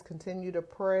blessed. Continue to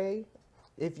pray.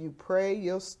 If you pray,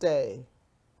 you'll stay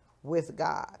with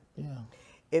God. Yeah.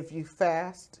 If you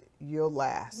fast, you'll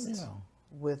last Yeah.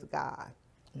 with God.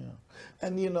 Yeah.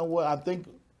 And you know what? I think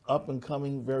up and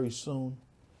coming very soon,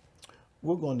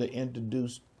 we're going to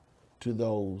introduce to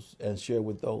those and share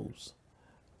with those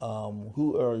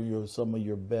who are some of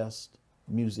your best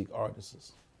music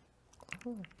artists.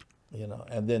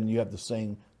 And then you have to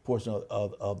sing portion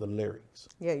of the lyrics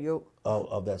Yeah, you.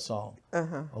 of that song.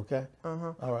 Okay?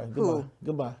 All right. Cool.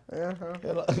 Goodbye.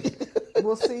 Hello.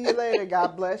 We'll see you later.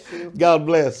 God bless you. God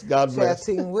bless. God bless.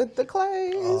 Chatting with the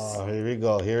Clays. Oh, here we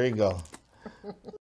go. Here we go.